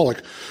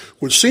sexaholic,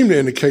 would seem to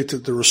indicate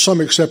that there was some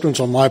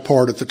acceptance on my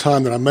part at the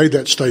time that I made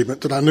that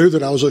statement, that I knew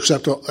that I was a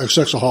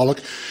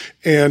sexaholic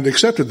and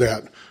accepted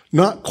that.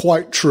 Not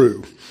quite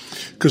true,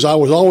 because I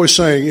was always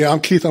saying, yeah, I'm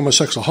Keith, I'm a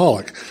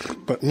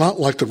sexaholic, but not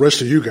like the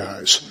rest of you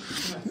guys.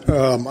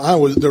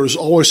 There was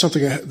always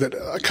something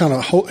that kind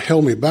of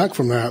held me back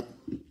from that.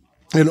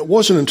 And it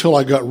wasn't until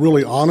I got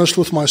really honest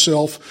with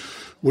myself,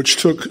 which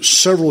took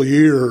several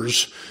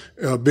years,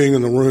 being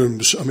in the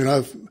rooms. I mean,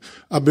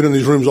 I've been in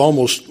these rooms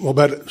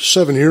about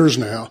 7 years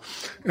now,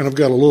 and I've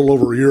got a little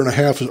over a year and a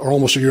half, or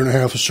almost a year and a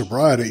half of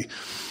sobriety.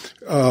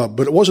 But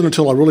it wasn't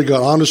until I really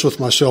got honest with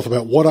myself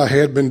about what I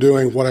had been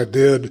doing, what I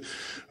did,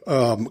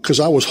 because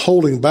I was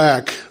holding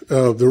back.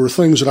 There were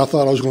things that I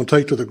thought I was going to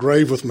take to the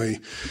grave with me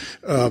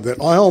that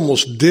I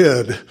almost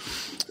did.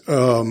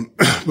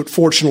 But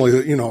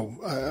fortunately,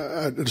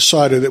 I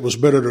decided it was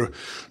better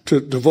to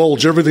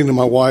divulge everything to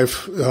my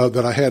wife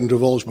that I hadn't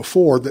divulged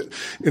before. And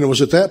it was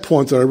at that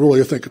point that I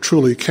really, I think,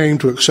 truly came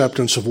to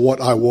acceptance of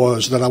what I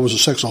was, that I was a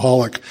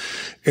sexaholic,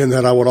 and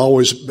that I would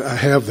always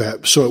have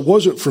that. So it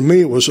wasn't, for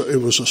me, it was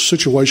a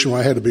situation where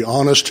I had to be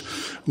honest,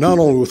 not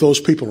only with those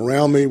people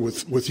around me,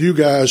 with you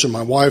guys and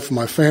my wife and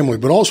my family,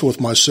 but also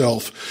with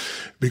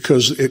myself.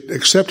 Because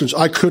acceptance,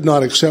 I could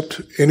not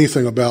accept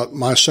anything about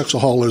my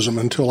sexaholism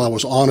until I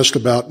was honest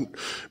about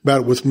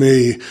it with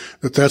me,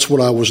 that that's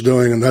what I was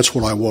doing and that's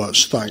what I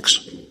was.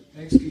 Thanks.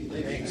 Thanks,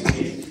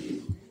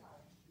 Keith.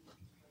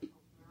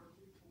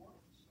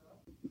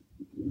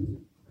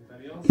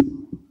 Anybody else?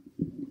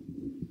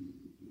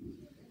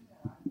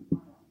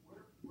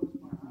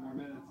 More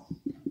minutes.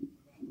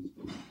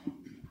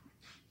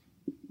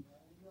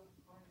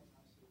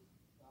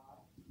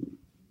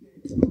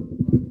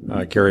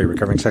 Gary,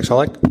 recovering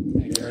sexaholic.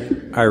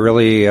 I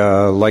really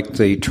like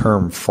the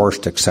term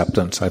forced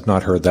acceptance. I've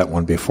not heard that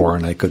one before,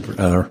 and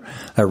that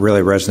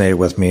really resonated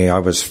with me. I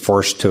was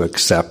forced to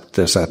accept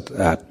this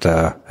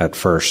at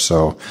first,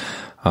 so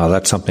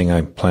that's something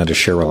I plan to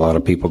share with a lot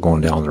of people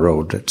going down the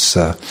road. It's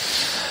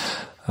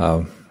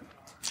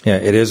it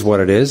is what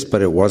it is,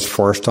 but it was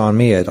forced on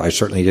me. I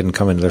certainly didn't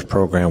come into this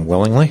program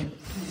willingly.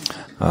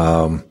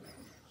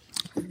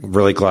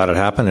 Really glad it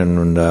happened,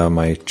 and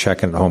my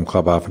check-in at Home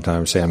Club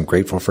oftentimes say I'm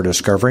grateful for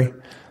discovery.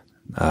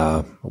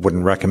 I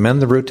wouldn't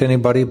recommend the route to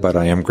anybody, but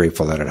I am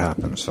grateful that it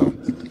happened. So,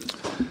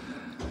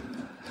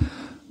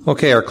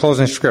 okay, our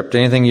closing script.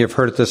 Anything you've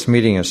heard at this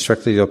meeting is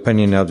strictly the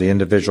opinion of the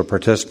individual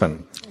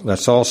participant.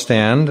 Let's all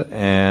stand,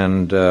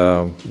 and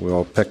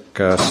we'll pick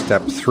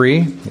step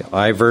 3, the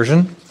I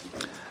version.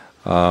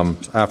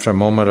 After a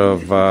moment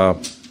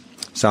of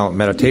silent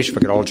meditation,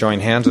 we could all join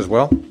hands as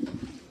well.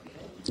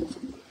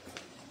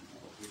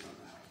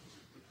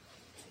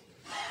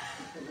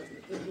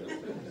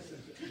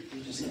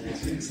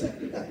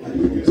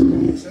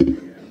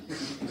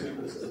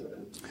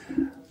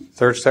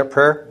 Third step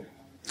prayer.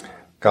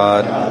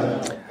 God,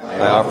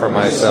 I offer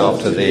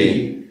myself to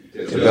Thee,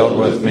 to build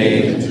with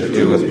me, to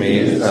do with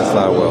me as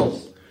Thou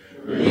wilt.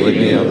 Relieve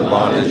me of the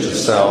bondage of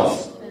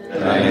self,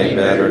 that I may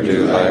better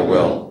do Thy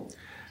will.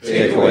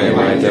 Take away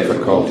my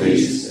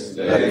difficulties,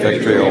 that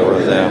victory over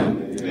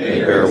them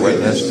may bear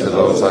witness to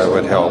those I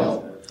would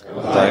help.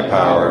 With Thy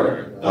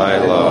power, Thy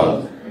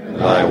love, and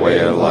Thy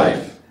way of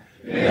life,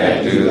 may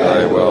I do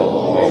Thy will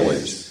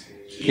always.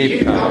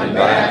 Keep coming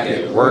back,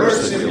 it works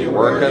as you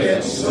worketh,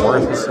 it's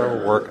worth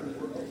so worketh.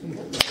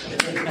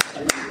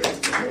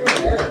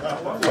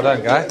 Well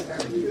done, guy.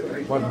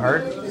 Wasn't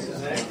hard.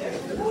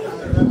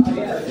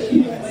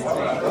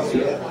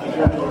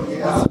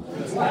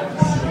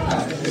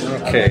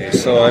 Okay,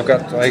 so I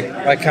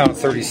count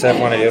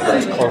 37 when I did, but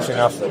it's close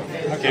enough.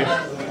 Okay.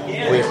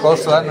 Were you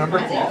close to that number?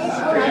 I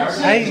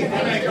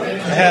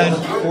had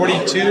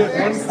 42 at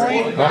one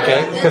point.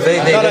 Okay, because they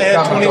I thought I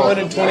had 21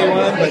 and and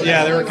 21, but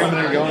yeah, they were coming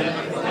and going.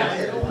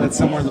 That's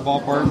somewhere in the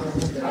ballpark.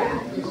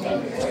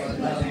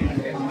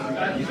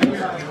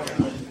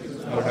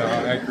 I don't know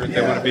how accurate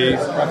they want to be.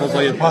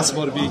 Probably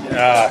impossible to be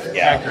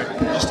accurate.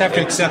 Just have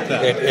to accept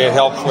that. It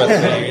helps with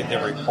the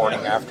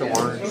reporting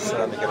afterwards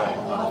to get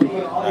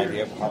an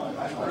idea of how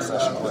the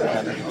session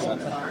went,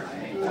 etc.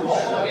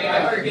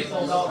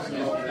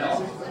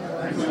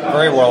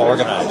 Very well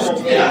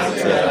organized.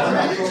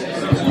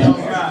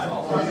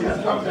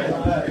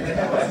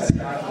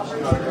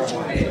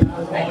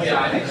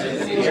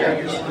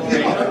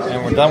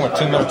 And we're done with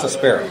 2 minutes to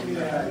spare.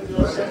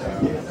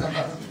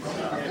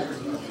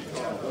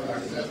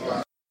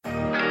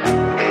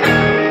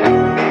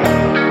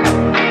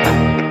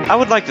 I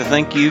would like to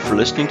thank you for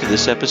listening to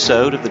this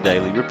episode of the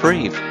Daily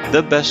Reprieve,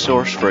 the best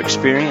source for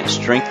experience,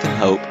 strength, and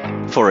hope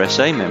for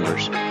SA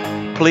members.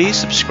 Please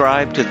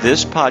subscribe to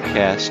this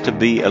podcast to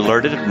be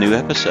alerted of new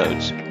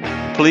episodes.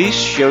 Please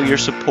show your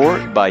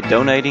support by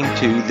donating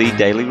to the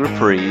Daily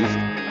Reprieve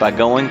by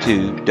going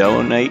to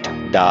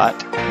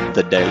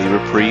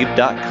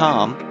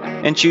donate.thedailyreprieve.com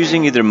and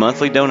choosing either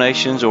monthly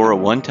donations or a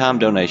one-time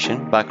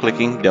donation by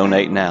clicking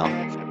Donate Now.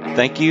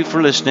 Thank you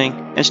for listening,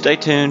 and stay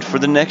tuned for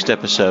the next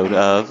episode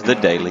of The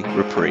Daily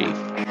Reprieve.